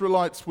the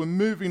Israelites were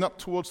moving up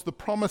towards the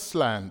Promised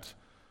Land,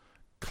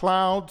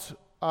 cloud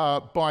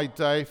by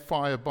day,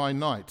 fire by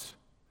night,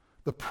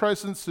 the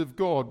presence of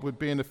God would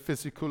be in a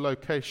physical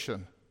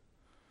location.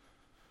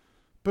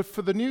 But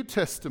for the New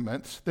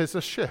Testament, there's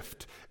a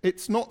shift.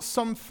 It's not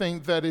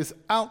something that is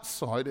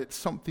outside, it's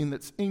something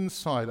that's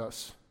inside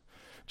us.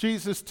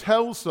 Jesus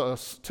tells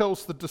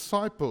the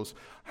disciples,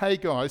 hey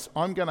guys,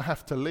 I'm going to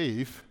have to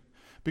leave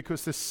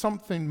because there's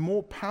something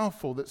more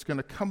powerful that's going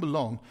to come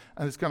along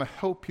and is going to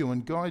help you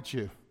and guide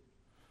you.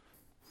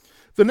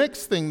 The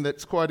next thing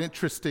that's quite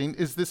interesting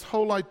is this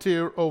whole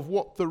idea of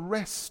what the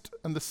rest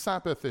and the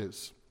Sabbath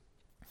is.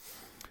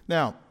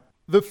 Now,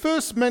 the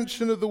first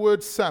mention of the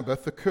word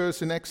Sabbath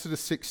occurs in Exodus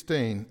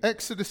 16.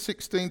 Exodus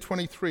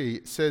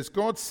 16:23 says,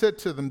 God said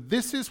to them,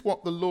 this is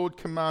what the Lord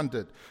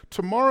commanded.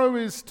 Tomorrow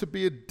is to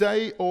be a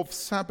day of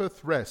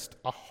Sabbath rest,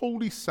 a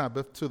holy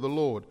Sabbath to the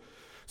Lord.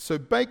 So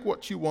bake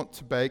what you want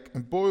to bake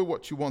and boil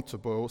what you want to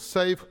boil.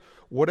 Save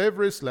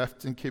whatever is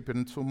left and keep it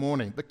until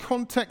morning. The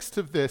context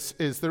of this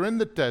is they're in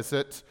the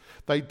desert.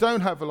 They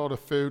don't have a lot of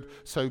food,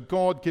 so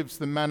God gives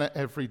them manna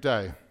every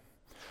day.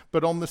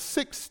 But on the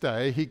sixth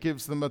day, he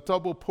gives them a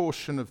double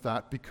portion of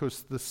that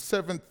because the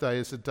seventh day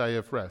is a day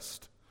of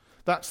rest.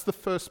 That's the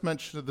first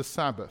mention of the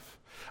Sabbath.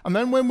 And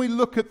then when we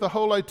look at the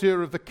whole idea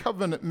of the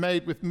covenant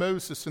made with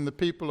Moses and the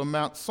people on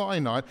Mount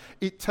Sinai,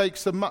 it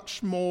takes a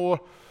much more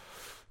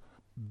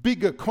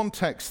bigger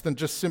context than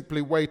just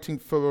simply waiting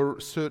for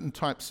certain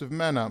types of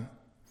manna.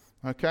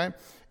 Okay?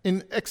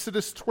 In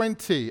Exodus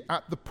 20,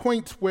 at the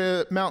point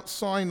where Mount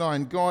Sinai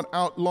and God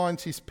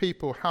outlines his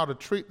people how to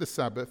treat the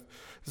Sabbath,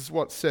 this is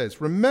what it says.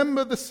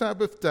 Remember the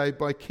Sabbath day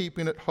by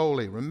keeping it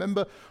holy.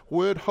 Remember,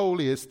 word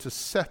holy is to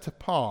set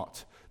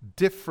apart,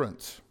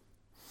 different.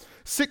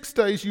 6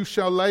 days you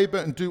shall labor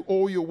and do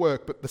all your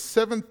work, but the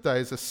seventh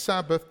day is a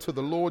Sabbath to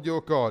the Lord your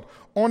God.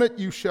 On it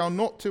you shall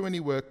not do any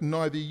work,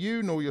 neither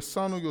you nor your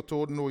son or your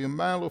daughter, nor your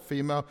male or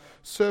female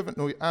servant,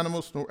 nor your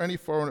animals, nor any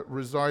foreigner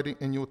residing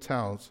in your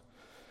towns.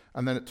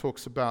 And then it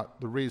talks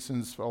about the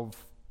reasons of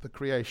the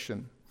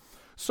creation.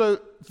 So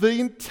the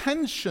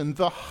intention,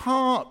 the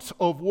heart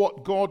of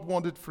what God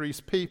wanted for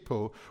his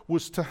people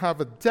was to have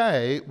a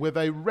day where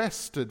they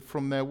rested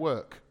from their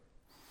work.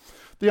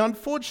 The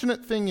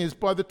unfortunate thing is,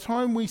 by the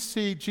time we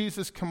see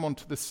Jesus come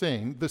onto the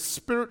scene, the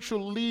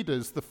spiritual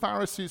leaders, the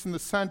Pharisees and the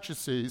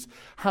Sadducees,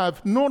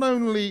 have not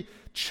only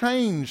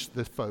changed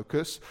the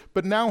focus,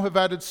 but now have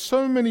added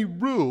so many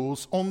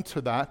rules onto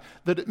that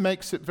it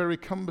makes it very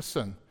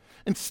cumbersome.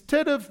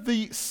 Instead of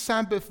the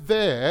Sabbath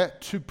there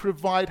to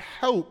provide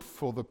help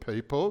for the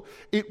people,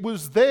 it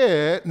was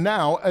there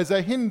now as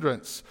a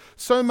hindrance.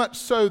 So much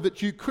so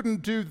that you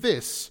couldn't do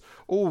this.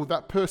 Oh,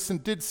 that person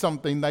did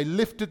something. They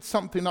lifted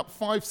something up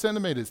 5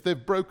 centimeters.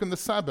 They've broken the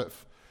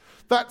Sabbath.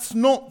 That's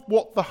not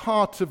what the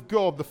heart of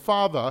God, the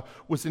Father,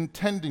 was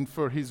intending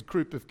for his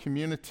group of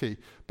community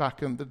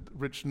back in the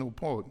original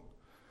point.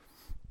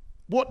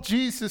 What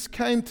Jesus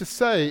came to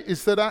say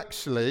is that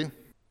actually,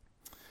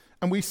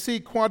 and we see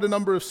quite a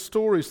number of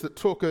stories that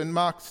talk in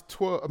Mark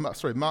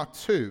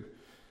 2,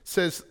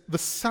 says, the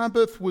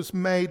Sabbath was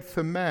made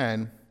for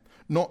man,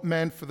 not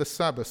man for the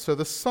Sabbath. So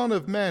the Son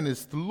of Man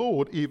is the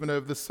Lord even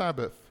over the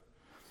Sabbath.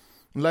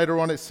 And later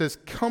on it says,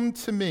 come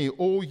to me,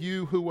 all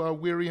you who are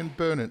weary and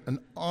burdened, and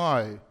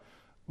I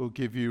will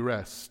give you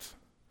rest.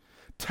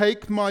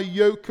 Take my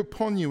yoke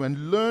upon you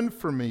and learn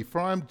from me, for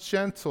I am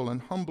gentle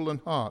and humble in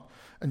heart,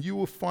 and you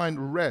will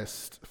find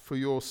rest for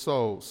your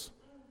souls.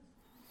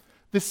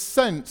 This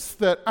sense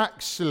that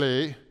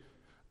actually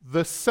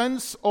the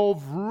sense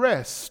of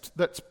rest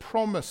that's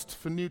promised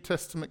for New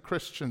Testament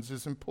Christians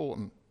is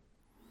important.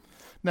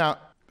 Now,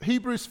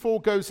 Hebrews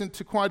 4 goes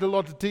into quite a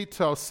lot of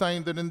detail,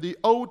 saying that in the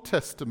Old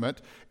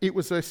Testament it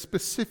was a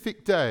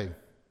specific day.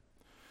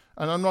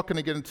 And I'm not going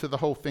to get into the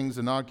whole things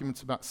and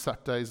arguments about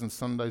Saturdays and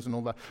Sundays and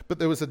all that, but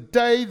there was a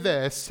day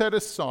there set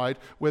aside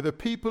where the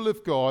people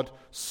of God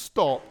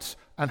stopped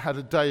and had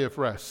a day of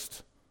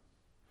rest.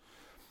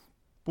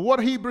 But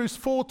what Hebrews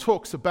 4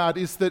 talks about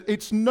is that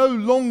it's no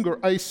longer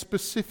a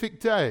specific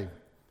day.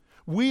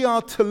 We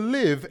are to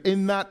live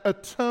in that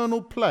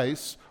eternal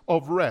place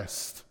of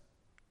rest.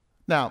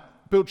 Now,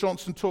 Bill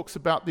Johnson talks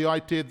about the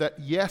idea that,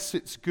 yes,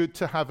 it's good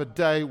to have a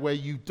day where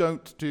you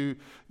don't do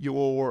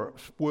your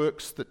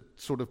works that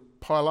sort of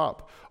pile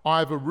up. I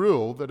have a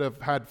rule that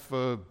I've had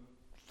for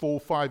 4 or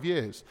 5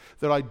 years,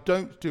 that I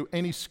don't do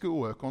any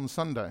schoolwork on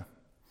Sunday,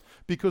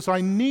 because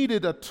I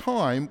needed a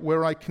time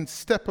where I can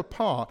step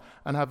apart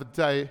and have a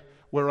day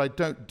where I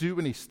don't do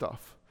any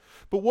stuff.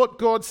 But what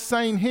God's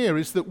saying here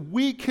is that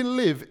we can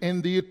live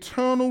in the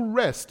eternal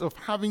rest of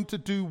having to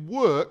do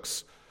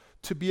works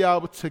to be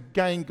able to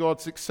gain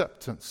God's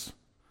acceptance.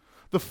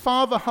 The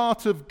Father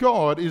heart of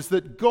God is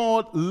that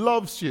God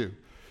loves you.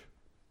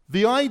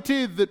 The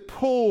idea that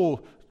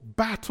Paul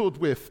battled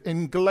with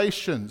in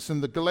Galatians,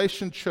 in the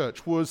Galatian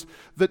church, was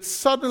that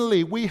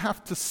suddenly we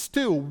have to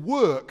still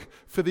work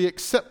for the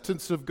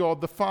acceptance of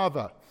God the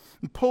Father.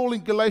 And Paul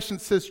in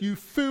Galatians says, you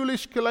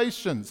foolish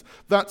Galatians,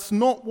 that's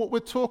not what we're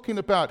talking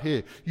about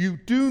here. You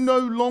do no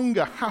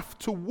longer have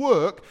to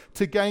work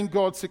to gain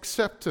God's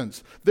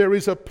acceptance. There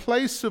is a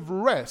place of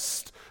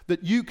rest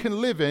that you can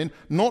live in,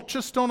 not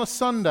just on a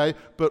Sunday,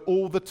 but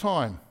all the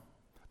time.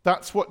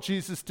 That's what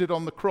Jesus did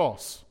on the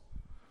cross.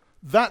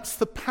 That's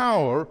the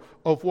power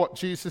of what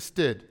Jesus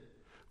did.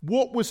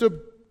 What was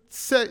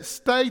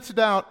stated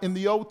out in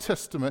the Old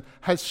Testament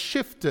has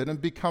shifted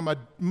and become a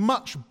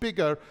much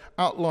bigger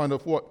outline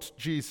of what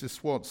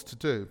Jesus wants to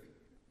do.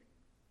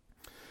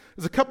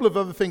 There's a couple of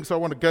other things I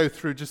want to go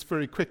through just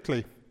very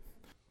quickly.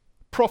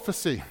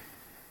 Prophecy.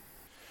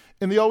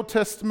 In the Old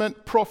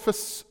Testament,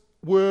 prophets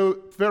were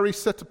very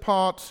set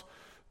apart,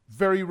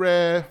 very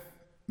rare.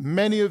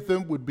 Many of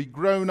them would be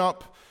grown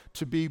up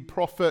to be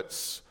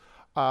prophets.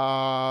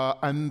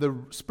 And the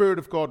Spirit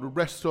of God would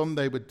rest on.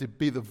 They would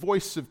be the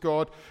voice of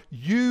God.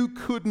 You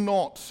could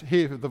not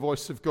hear the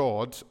voice of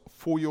God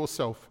for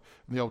yourself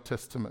in the Old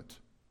Testament.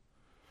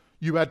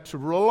 You had to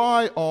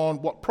rely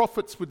on what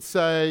prophets would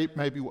say,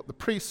 maybe what the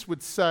priests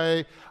would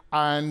say,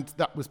 and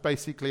that was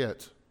basically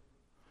it.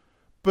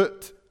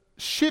 But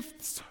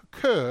shifts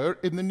occur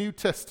in the New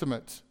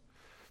Testament.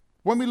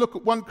 When we look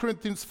at 1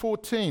 Corinthians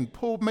 14,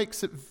 Paul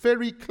makes it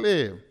very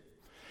clear.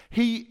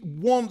 He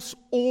wants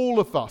all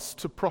of us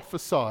to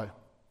prophesy.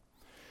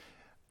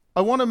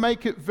 I want to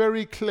make it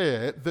very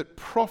clear that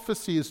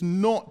prophecy is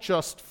not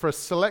just for a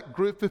select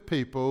group of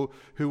people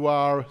who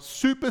are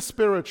super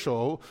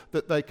spiritual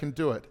that they can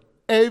do it.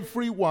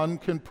 Everyone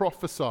can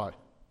prophesy.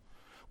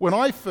 When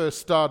I first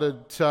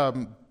started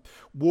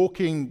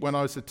walking when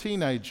I was a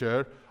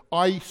teenager,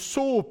 I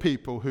saw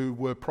people who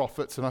were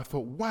prophets and I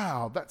thought,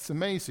 wow, that's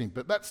amazing,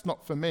 but that's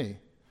not for me.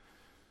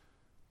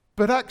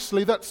 But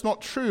actually, that's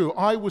not true.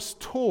 I was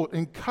taught,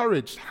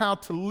 encouraged how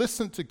to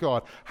listen to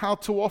God, how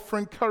to offer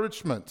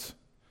encouragement.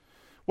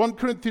 1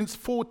 Corinthians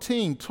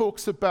 14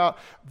 talks about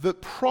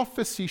that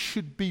prophecy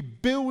should be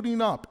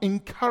building up,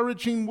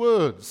 encouraging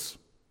words.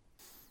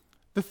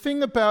 The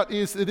thing about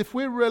is that if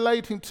we're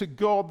relating to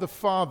God the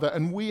Father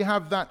and we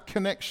have that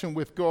connection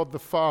with God the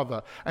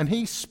Father and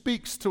he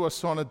speaks to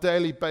us on a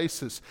daily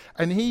basis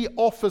and he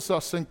offers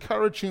us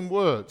encouraging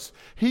words,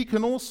 he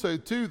can also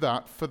do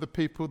that for the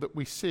people that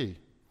we see.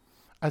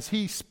 As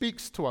he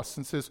speaks to us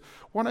and says,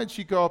 why don't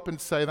you go up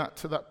and say that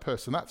to that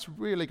person? That's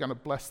really going to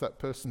bless that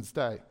person's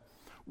day.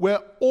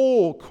 We're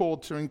all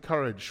called to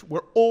encourage.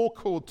 We're all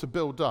called to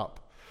build up.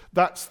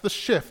 That's the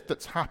shift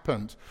that's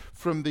happened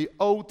from the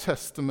Old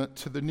Testament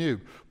to the New.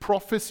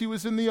 Prophecy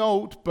was in the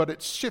Old, but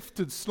it's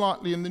shifted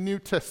slightly in the New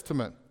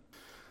Testament.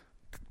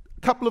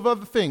 A couple of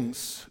other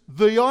things.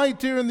 The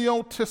idea in the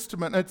Old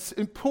Testament, it's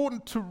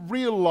important to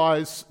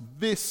realize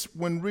this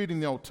when reading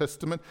the Old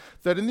Testament,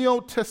 that in the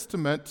Old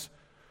Testament,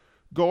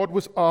 God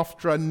was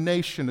after a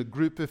nation, a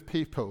group of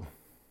people.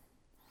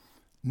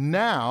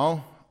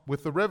 Now,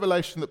 with the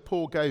revelation that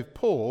Paul gave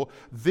Paul,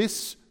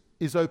 this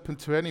is open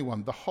to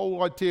anyone. The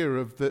whole idea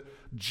of the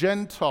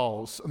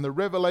Gentiles and the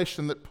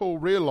revelation that Paul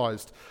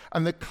realized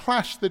and the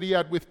clash that he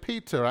had with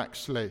Peter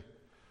actually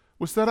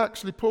was that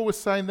actually Paul was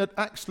saying that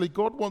actually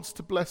God wants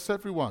to bless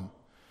everyone.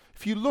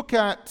 If you look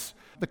at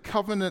the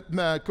covenant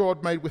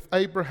God made with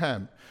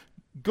Abraham,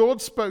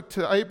 God spoke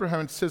to Abraham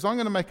and says, I'm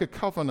going to make a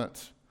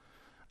covenant.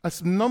 A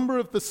number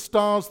of the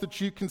stars that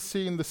you can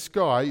see in the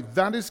sky,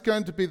 that is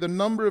going to be the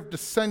number of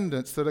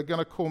descendants that are going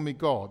to call me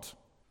God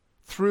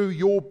through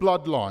your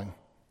bloodline.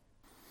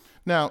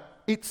 Now,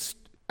 it's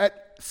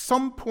at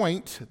some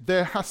point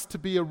there has to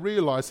be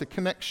a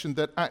connection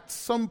that at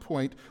some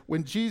point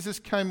when Jesus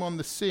came on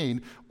the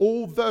scene,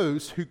 all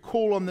those who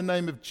call on the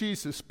name of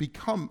Jesus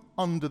become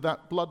under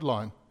that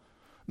bloodline.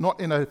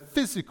 Not in a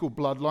physical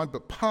bloodline,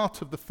 but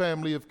part of the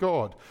family of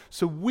God.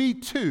 So we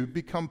too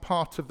become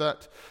part of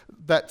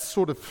that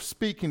sort of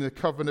speaking the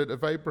covenant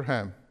of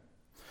Abraham.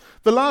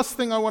 The last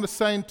thing I want to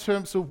say in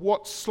terms of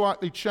what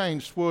slightly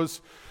changed was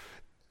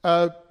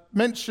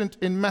mentioned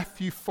in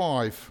Matthew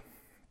 5.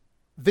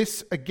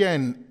 This,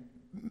 again,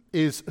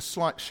 is a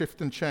slight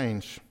shift and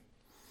change.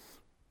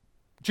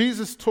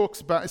 Jesus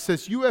talks about, it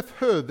says, you have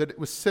heard that it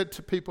was said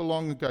to people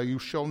long ago, you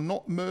shall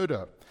not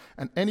murder,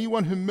 and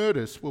anyone who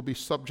murders will be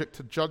subject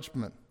to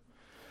judgment.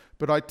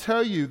 But I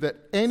tell you that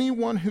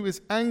anyone who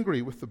is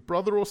angry with a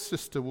brother or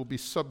sister will be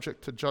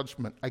subject to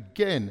judgment.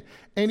 Again,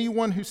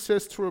 anyone who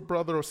says to a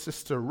brother or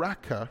sister,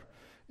 Raka,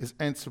 is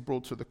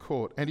answerable to the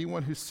court.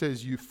 Anyone who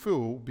says, you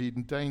fool, will be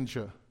in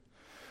danger.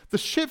 The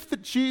shift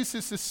that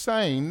Jesus is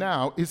saying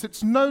now is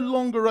it's no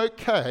longer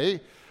okay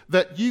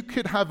that you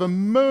could have a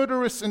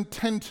murderous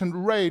intent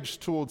and rage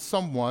towards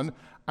someone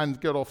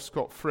and get off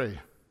scot-free.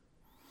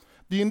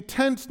 The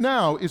intent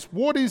now is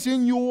what is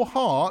in your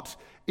heart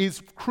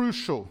is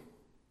crucial.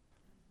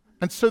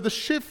 And so the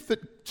shift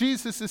that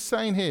Jesus is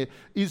saying here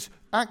is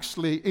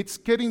actually it's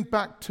getting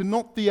back to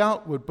not the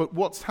outward, but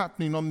what's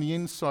happening on the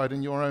inside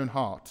in your own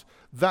heart.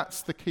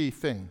 That's the key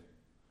thing.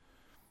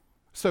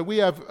 So we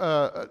have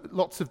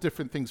lots of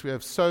different things. We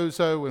have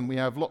sozo and we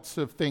have lots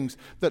of things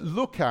that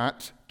look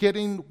at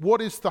getting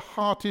what is the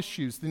heart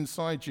issues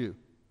inside you.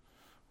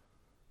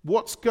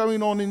 What's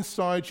going on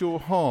inside your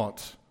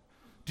heart?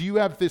 Do you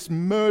have this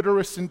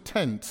murderous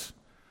intent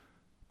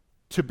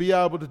to be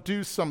able to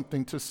do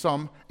something to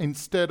some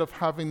instead of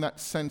having that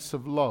sense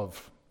of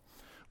love?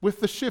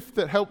 With the shift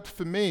that helped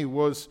for me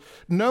was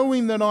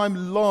knowing that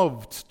I'm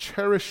loved,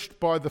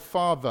 cherished by the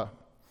Father.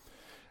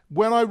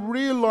 When I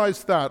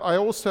realized that, I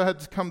also had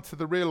to come to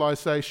the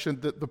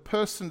realization that the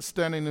person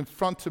standing in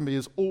front of me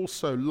is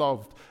also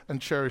loved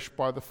and cherished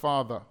by the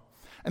Father.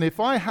 And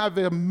if I have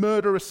a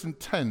murderous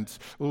intent,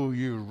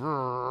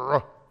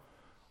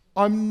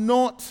 I'm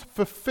not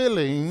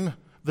fulfilling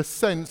the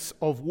sense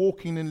of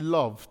walking in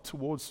love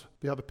towards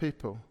the other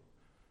people.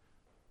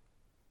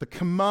 The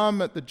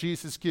commandment that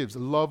Jesus gives,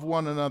 love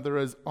one another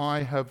as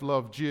I have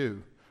loved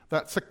you.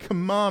 That's a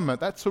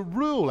commandment. That's a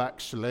rule,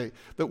 actually,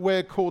 that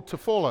we're called to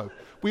follow.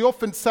 We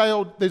often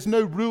say, there's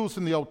no rules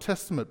in the Old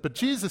Testament. But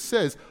Jesus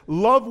says,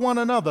 love one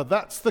another.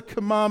 That's the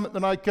commandment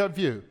that I give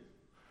you.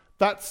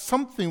 That's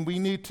something we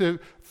need to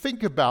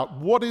think about.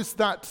 What is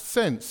that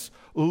sense?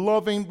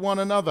 Loving one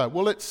another.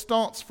 Well, it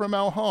starts from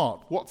our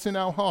heart. What's in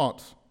our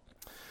heart?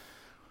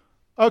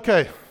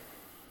 Okay.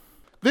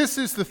 This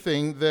is the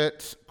thing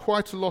that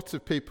quite a lot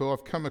of people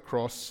I've come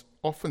across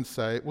often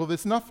say, well,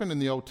 there's nothing in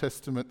the Old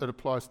Testament that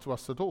applies to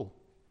us at all.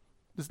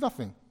 There's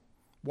nothing.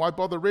 Why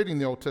bother reading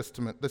the Old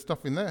Testament? There's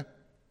nothing there.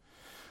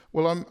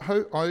 Well,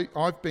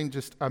 I've been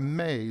just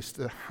amazed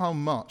at how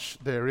much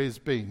there is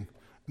been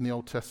in the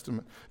Old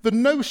Testament. The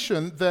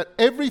notion that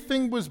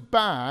everything was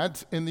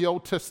bad in the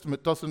Old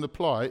Testament doesn't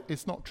apply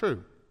is not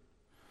true.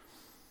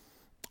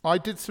 I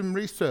did some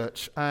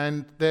research,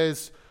 and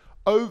there's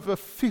over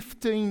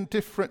 15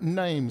 different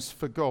names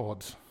for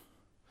God.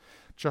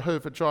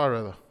 Jehovah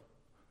Jireh,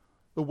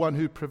 the one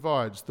who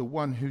provides, the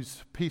one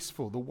who's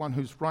peaceful, the one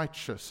who's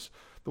righteous,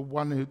 the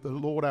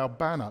Lord our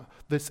banner.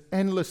 There's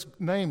endless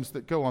names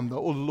that go on. The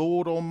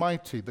Lord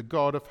Almighty, the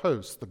God of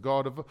hosts, the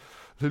God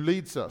who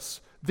leads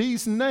us.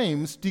 These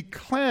names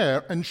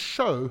declare and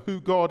show who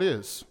God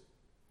is.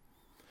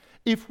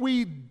 If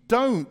we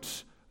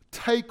don't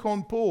take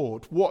on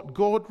board what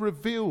God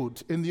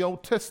revealed in the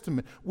Old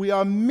Testament, we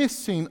are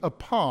missing a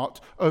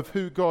part of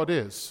who God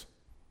is.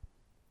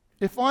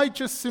 If I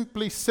just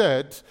simply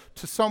said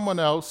to someone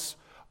else,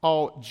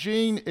 oh,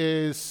 Jean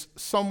is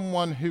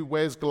someone who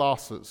wears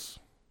glasses,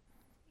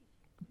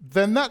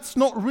 then that's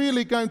not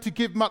really going to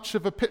give much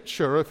of a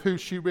picture of who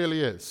she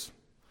really is,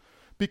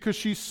 because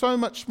she's so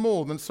much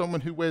more than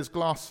someone who wears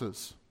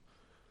glasses.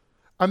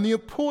 And the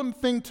important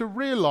thing to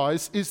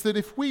realize is that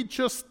if we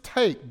just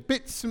take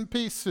bits and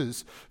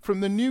pieces from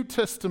the New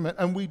Testament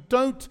and we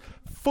don't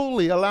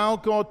fully allow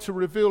God to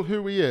reveal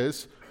who he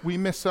is, we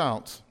miss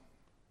out.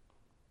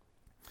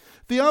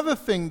 The other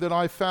thing that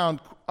I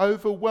found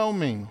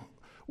overwhelming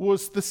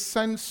was the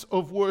sense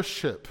of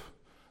worship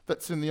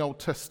that's in the Old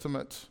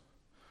Testament.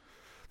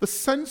 The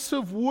sense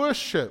of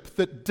worship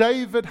that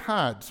David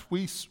had,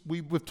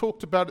 we've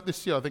talked about it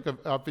this year. I think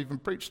I've even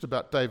preached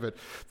about David.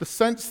 The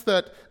sense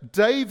that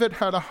David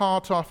had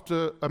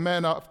a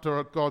man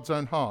after God's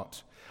own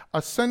heart.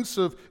 A sense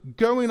of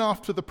going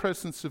after the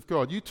presence of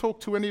God. You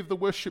talk to any of the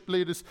worship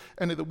leaders,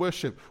 any of the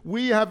worship.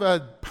 We have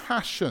a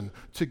passion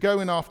to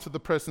going after the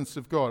presence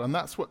of God, and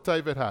that's what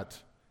David had.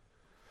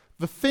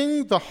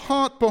 The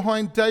heart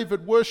behind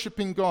David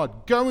worshiping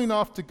God, going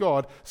after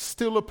God,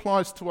 still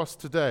applies to us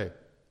today.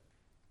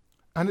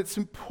 And it's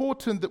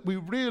important that we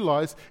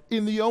realize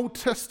in the Old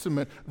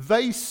Testament,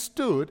 they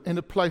stood in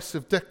a place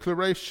of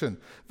declaration.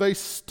 They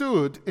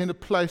stood in a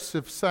place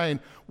of saying,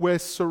 we're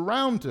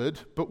surrounded,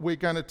 but we're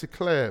going to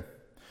declare.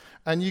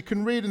 And you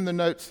can read in the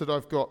notes that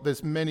I've got,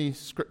 there's many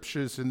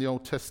scriptures in the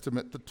Old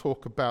Testament that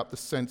talk about the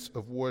sense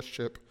of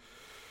worship,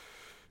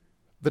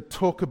 that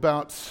talk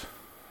about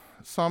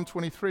Psalm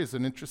 23 is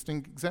an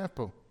interesting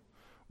example.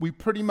 We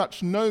pretty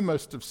much know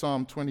most of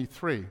Psalm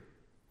 23.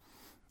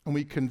 And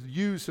we can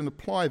use and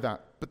apply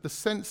that. But the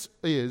sense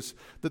is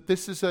that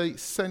this is a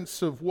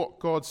sense of what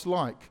God's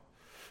like.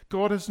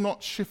 God has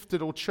not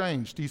shifted or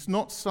changed. He's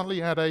not suddenly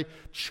had a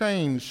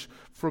change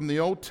from the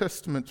Old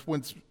Testament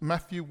when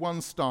Matthew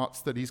 1 starts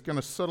that he's going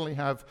to suddenly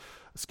have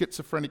a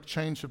schizophrenic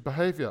change of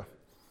behavior.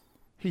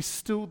 He's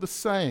still the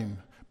same,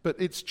 but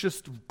it's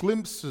just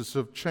glimpses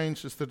of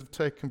changes that have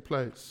taken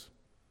place.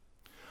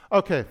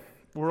 Okay,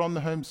 we're on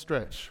the home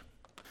stretch.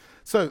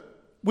 So,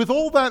 with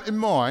all that in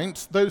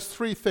mind, those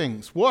three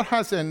things, what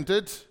has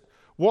ended,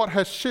 what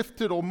has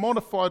shifted or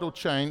modified or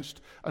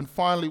changed, and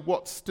finally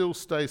what still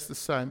stays the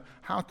same,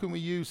 how can we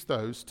use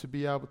those to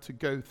be able to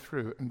go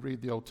through and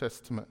read the Old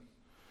Testament?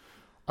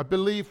 I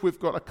believe we've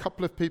got a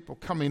couple of people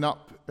coming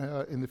up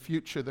in the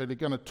future that are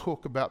going to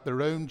talk about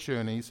their own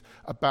journeys,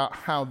 about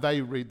how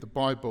they read the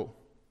Bible.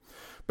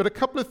 But a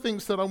couple of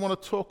things that I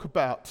want to talk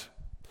about.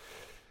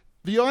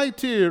 The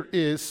idea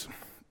is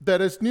that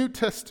as New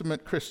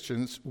Testament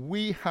Christians,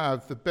 we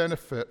have the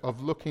benefit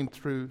of looking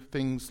through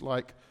things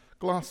like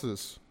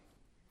glasses.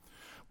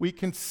 We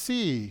can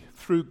see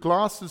through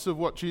glasses of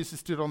what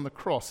Jesus did on the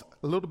cross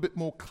a little bit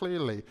more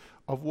clearly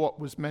of what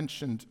was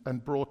mentioned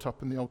and brought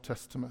up in the Old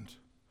Testament.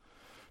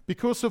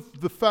 Because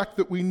of the fact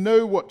that we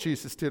know what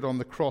Jesus did on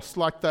the cross,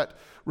 like that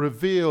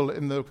reveal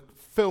in the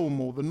film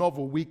or the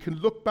novel, we can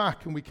look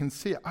back and we can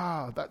see,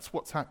 that's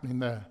what's happening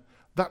there.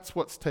 That's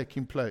what's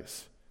taking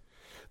place.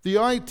 The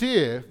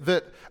idea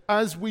that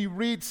as we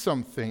read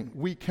something,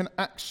 we can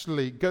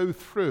actually go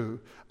through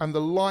and the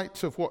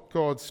light of what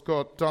God's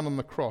got done on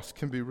the cross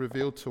can be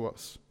revealed to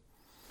us.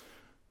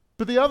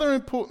 But the other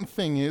important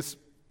thing is,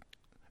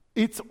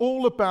 it's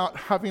all about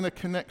having a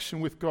connection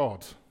with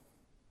God.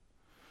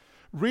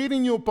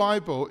 Reading your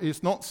Bible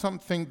is not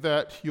something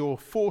that you're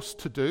forced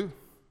to do.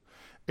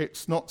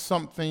 It's not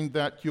something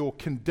that you're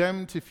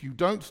condemned if you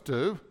don't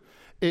do.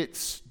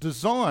 It's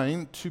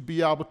designed to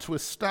be able to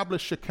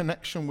establish a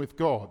connection with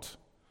God.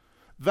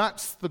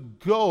 That's the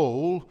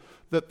goal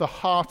that the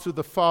heart of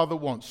the Father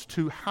wants,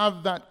 to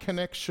have that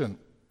connection.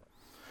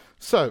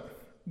 So,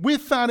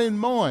 with that in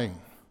mind,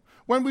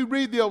 when we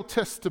read the Old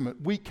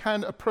Testament, we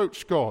can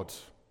approach God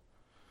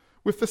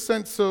with the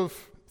sense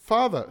of,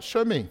 Father,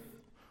 show me,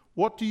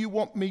 what do you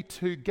want me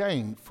to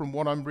gain from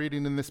what I'm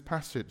reading in this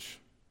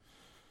passage?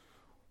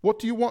 What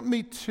do you want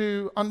me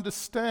to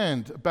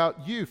understand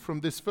about you from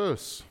this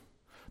verse?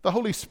 The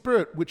Holy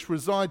Spirit, which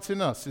resides in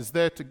us, is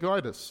there to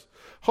guide us.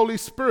 Holy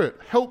Spirit,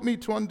 help me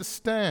to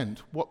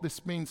understand what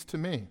this means to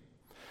me.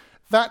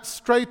 That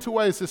straight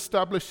away is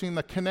establishing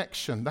the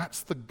connection.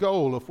 That's the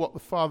goal of what the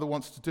Father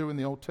wants to do in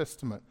the Old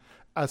Testament.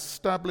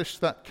 Establish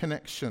that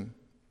connection.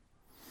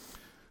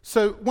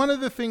 So one of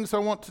the things I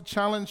want to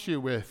challenge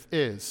you with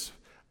is,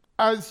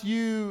 as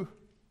you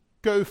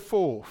go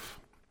forth,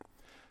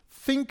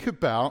 think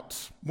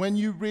about when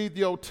you read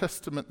the Old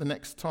Testament the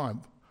next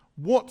time,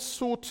 what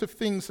sort of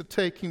things are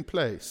taking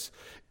place?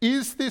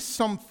 Is this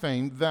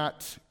something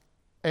that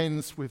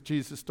ends with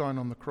Jesus dying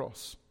on the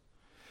cross?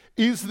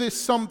 Is this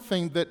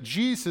something that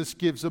Jesus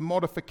gives a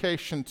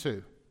modification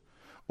to?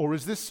 Or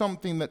is this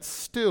something that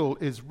still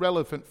is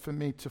relevant for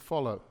me to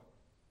follow?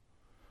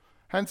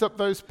 Hands up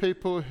those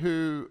people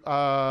who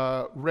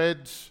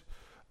read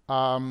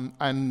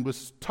and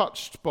was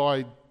touched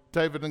by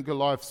David and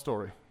Goliath's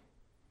story.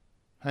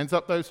 Hands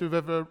up those who've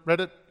ever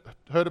read it.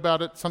 Heard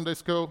about it, Sunday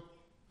school?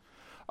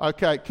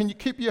 Okay, can you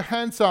keep your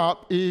hands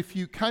up if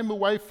you came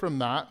away from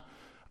that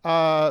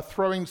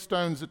throwing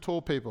stones at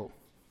tall people?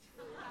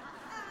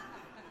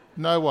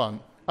 No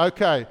one.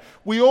 Okay,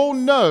 we all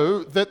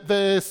know that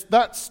there's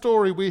that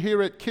story we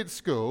hear at kids'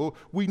 school.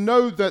 We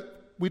know that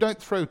we don't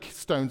throw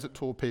stones at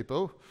tall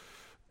people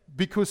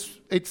because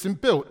it's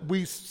inbuilt.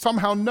 We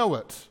somehow know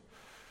it.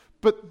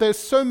 But there's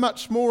so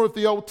much more of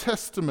the Old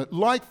Testament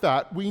like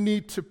that. We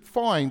need to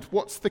find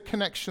what's the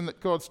connection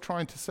that God's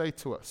trying to say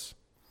to us.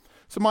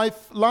 So my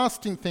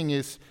lasting thing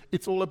is,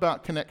 it's all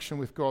about connection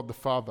with God the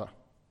Father.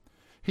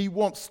 He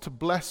wants to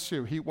bless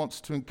you. He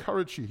wants to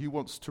encourage you. He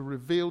wants to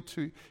reveal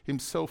to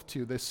himself to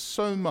you. There's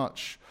so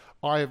much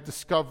I have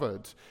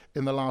discovered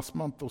in the last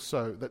month or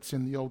so that's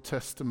in the Old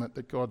Testament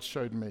that God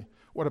showed me.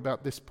 What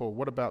about this, Paul?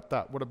 What about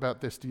that? What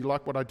about this? Do you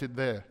like what I did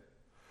there?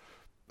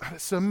 And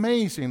it's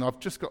amazing. I've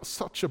just got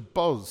such a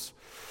buzz.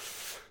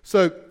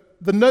 So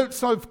the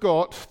notes I've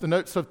got, the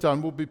notes I've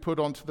done will be put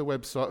onto the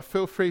website.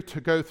 Feel free to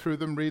go through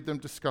them, read them,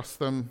 discuss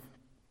them,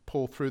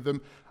 pour through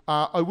them.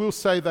 I will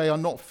say they are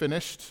not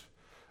finished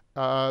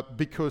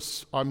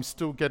because I'm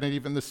still getting,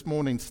 even this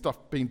morning, stuff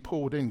being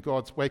poured in.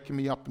 God's waking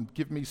me up and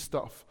giving me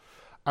stuff.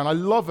 And I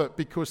love it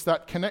because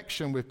that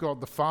connection with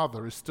God the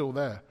Father is still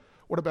there.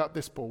 What about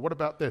this, Paul? What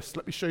about this?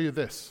 Let me show you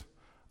this.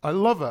 I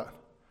love it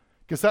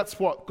because that's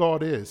what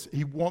God is.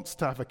 He wants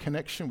to have a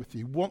connection with you.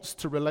 He wants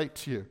to relate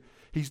to you.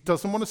 He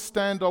doesn't want to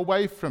stand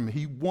away from you.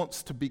 He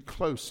wants to be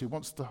close. He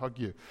wants to hug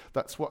you.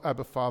 That's what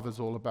Abba Father's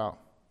all about.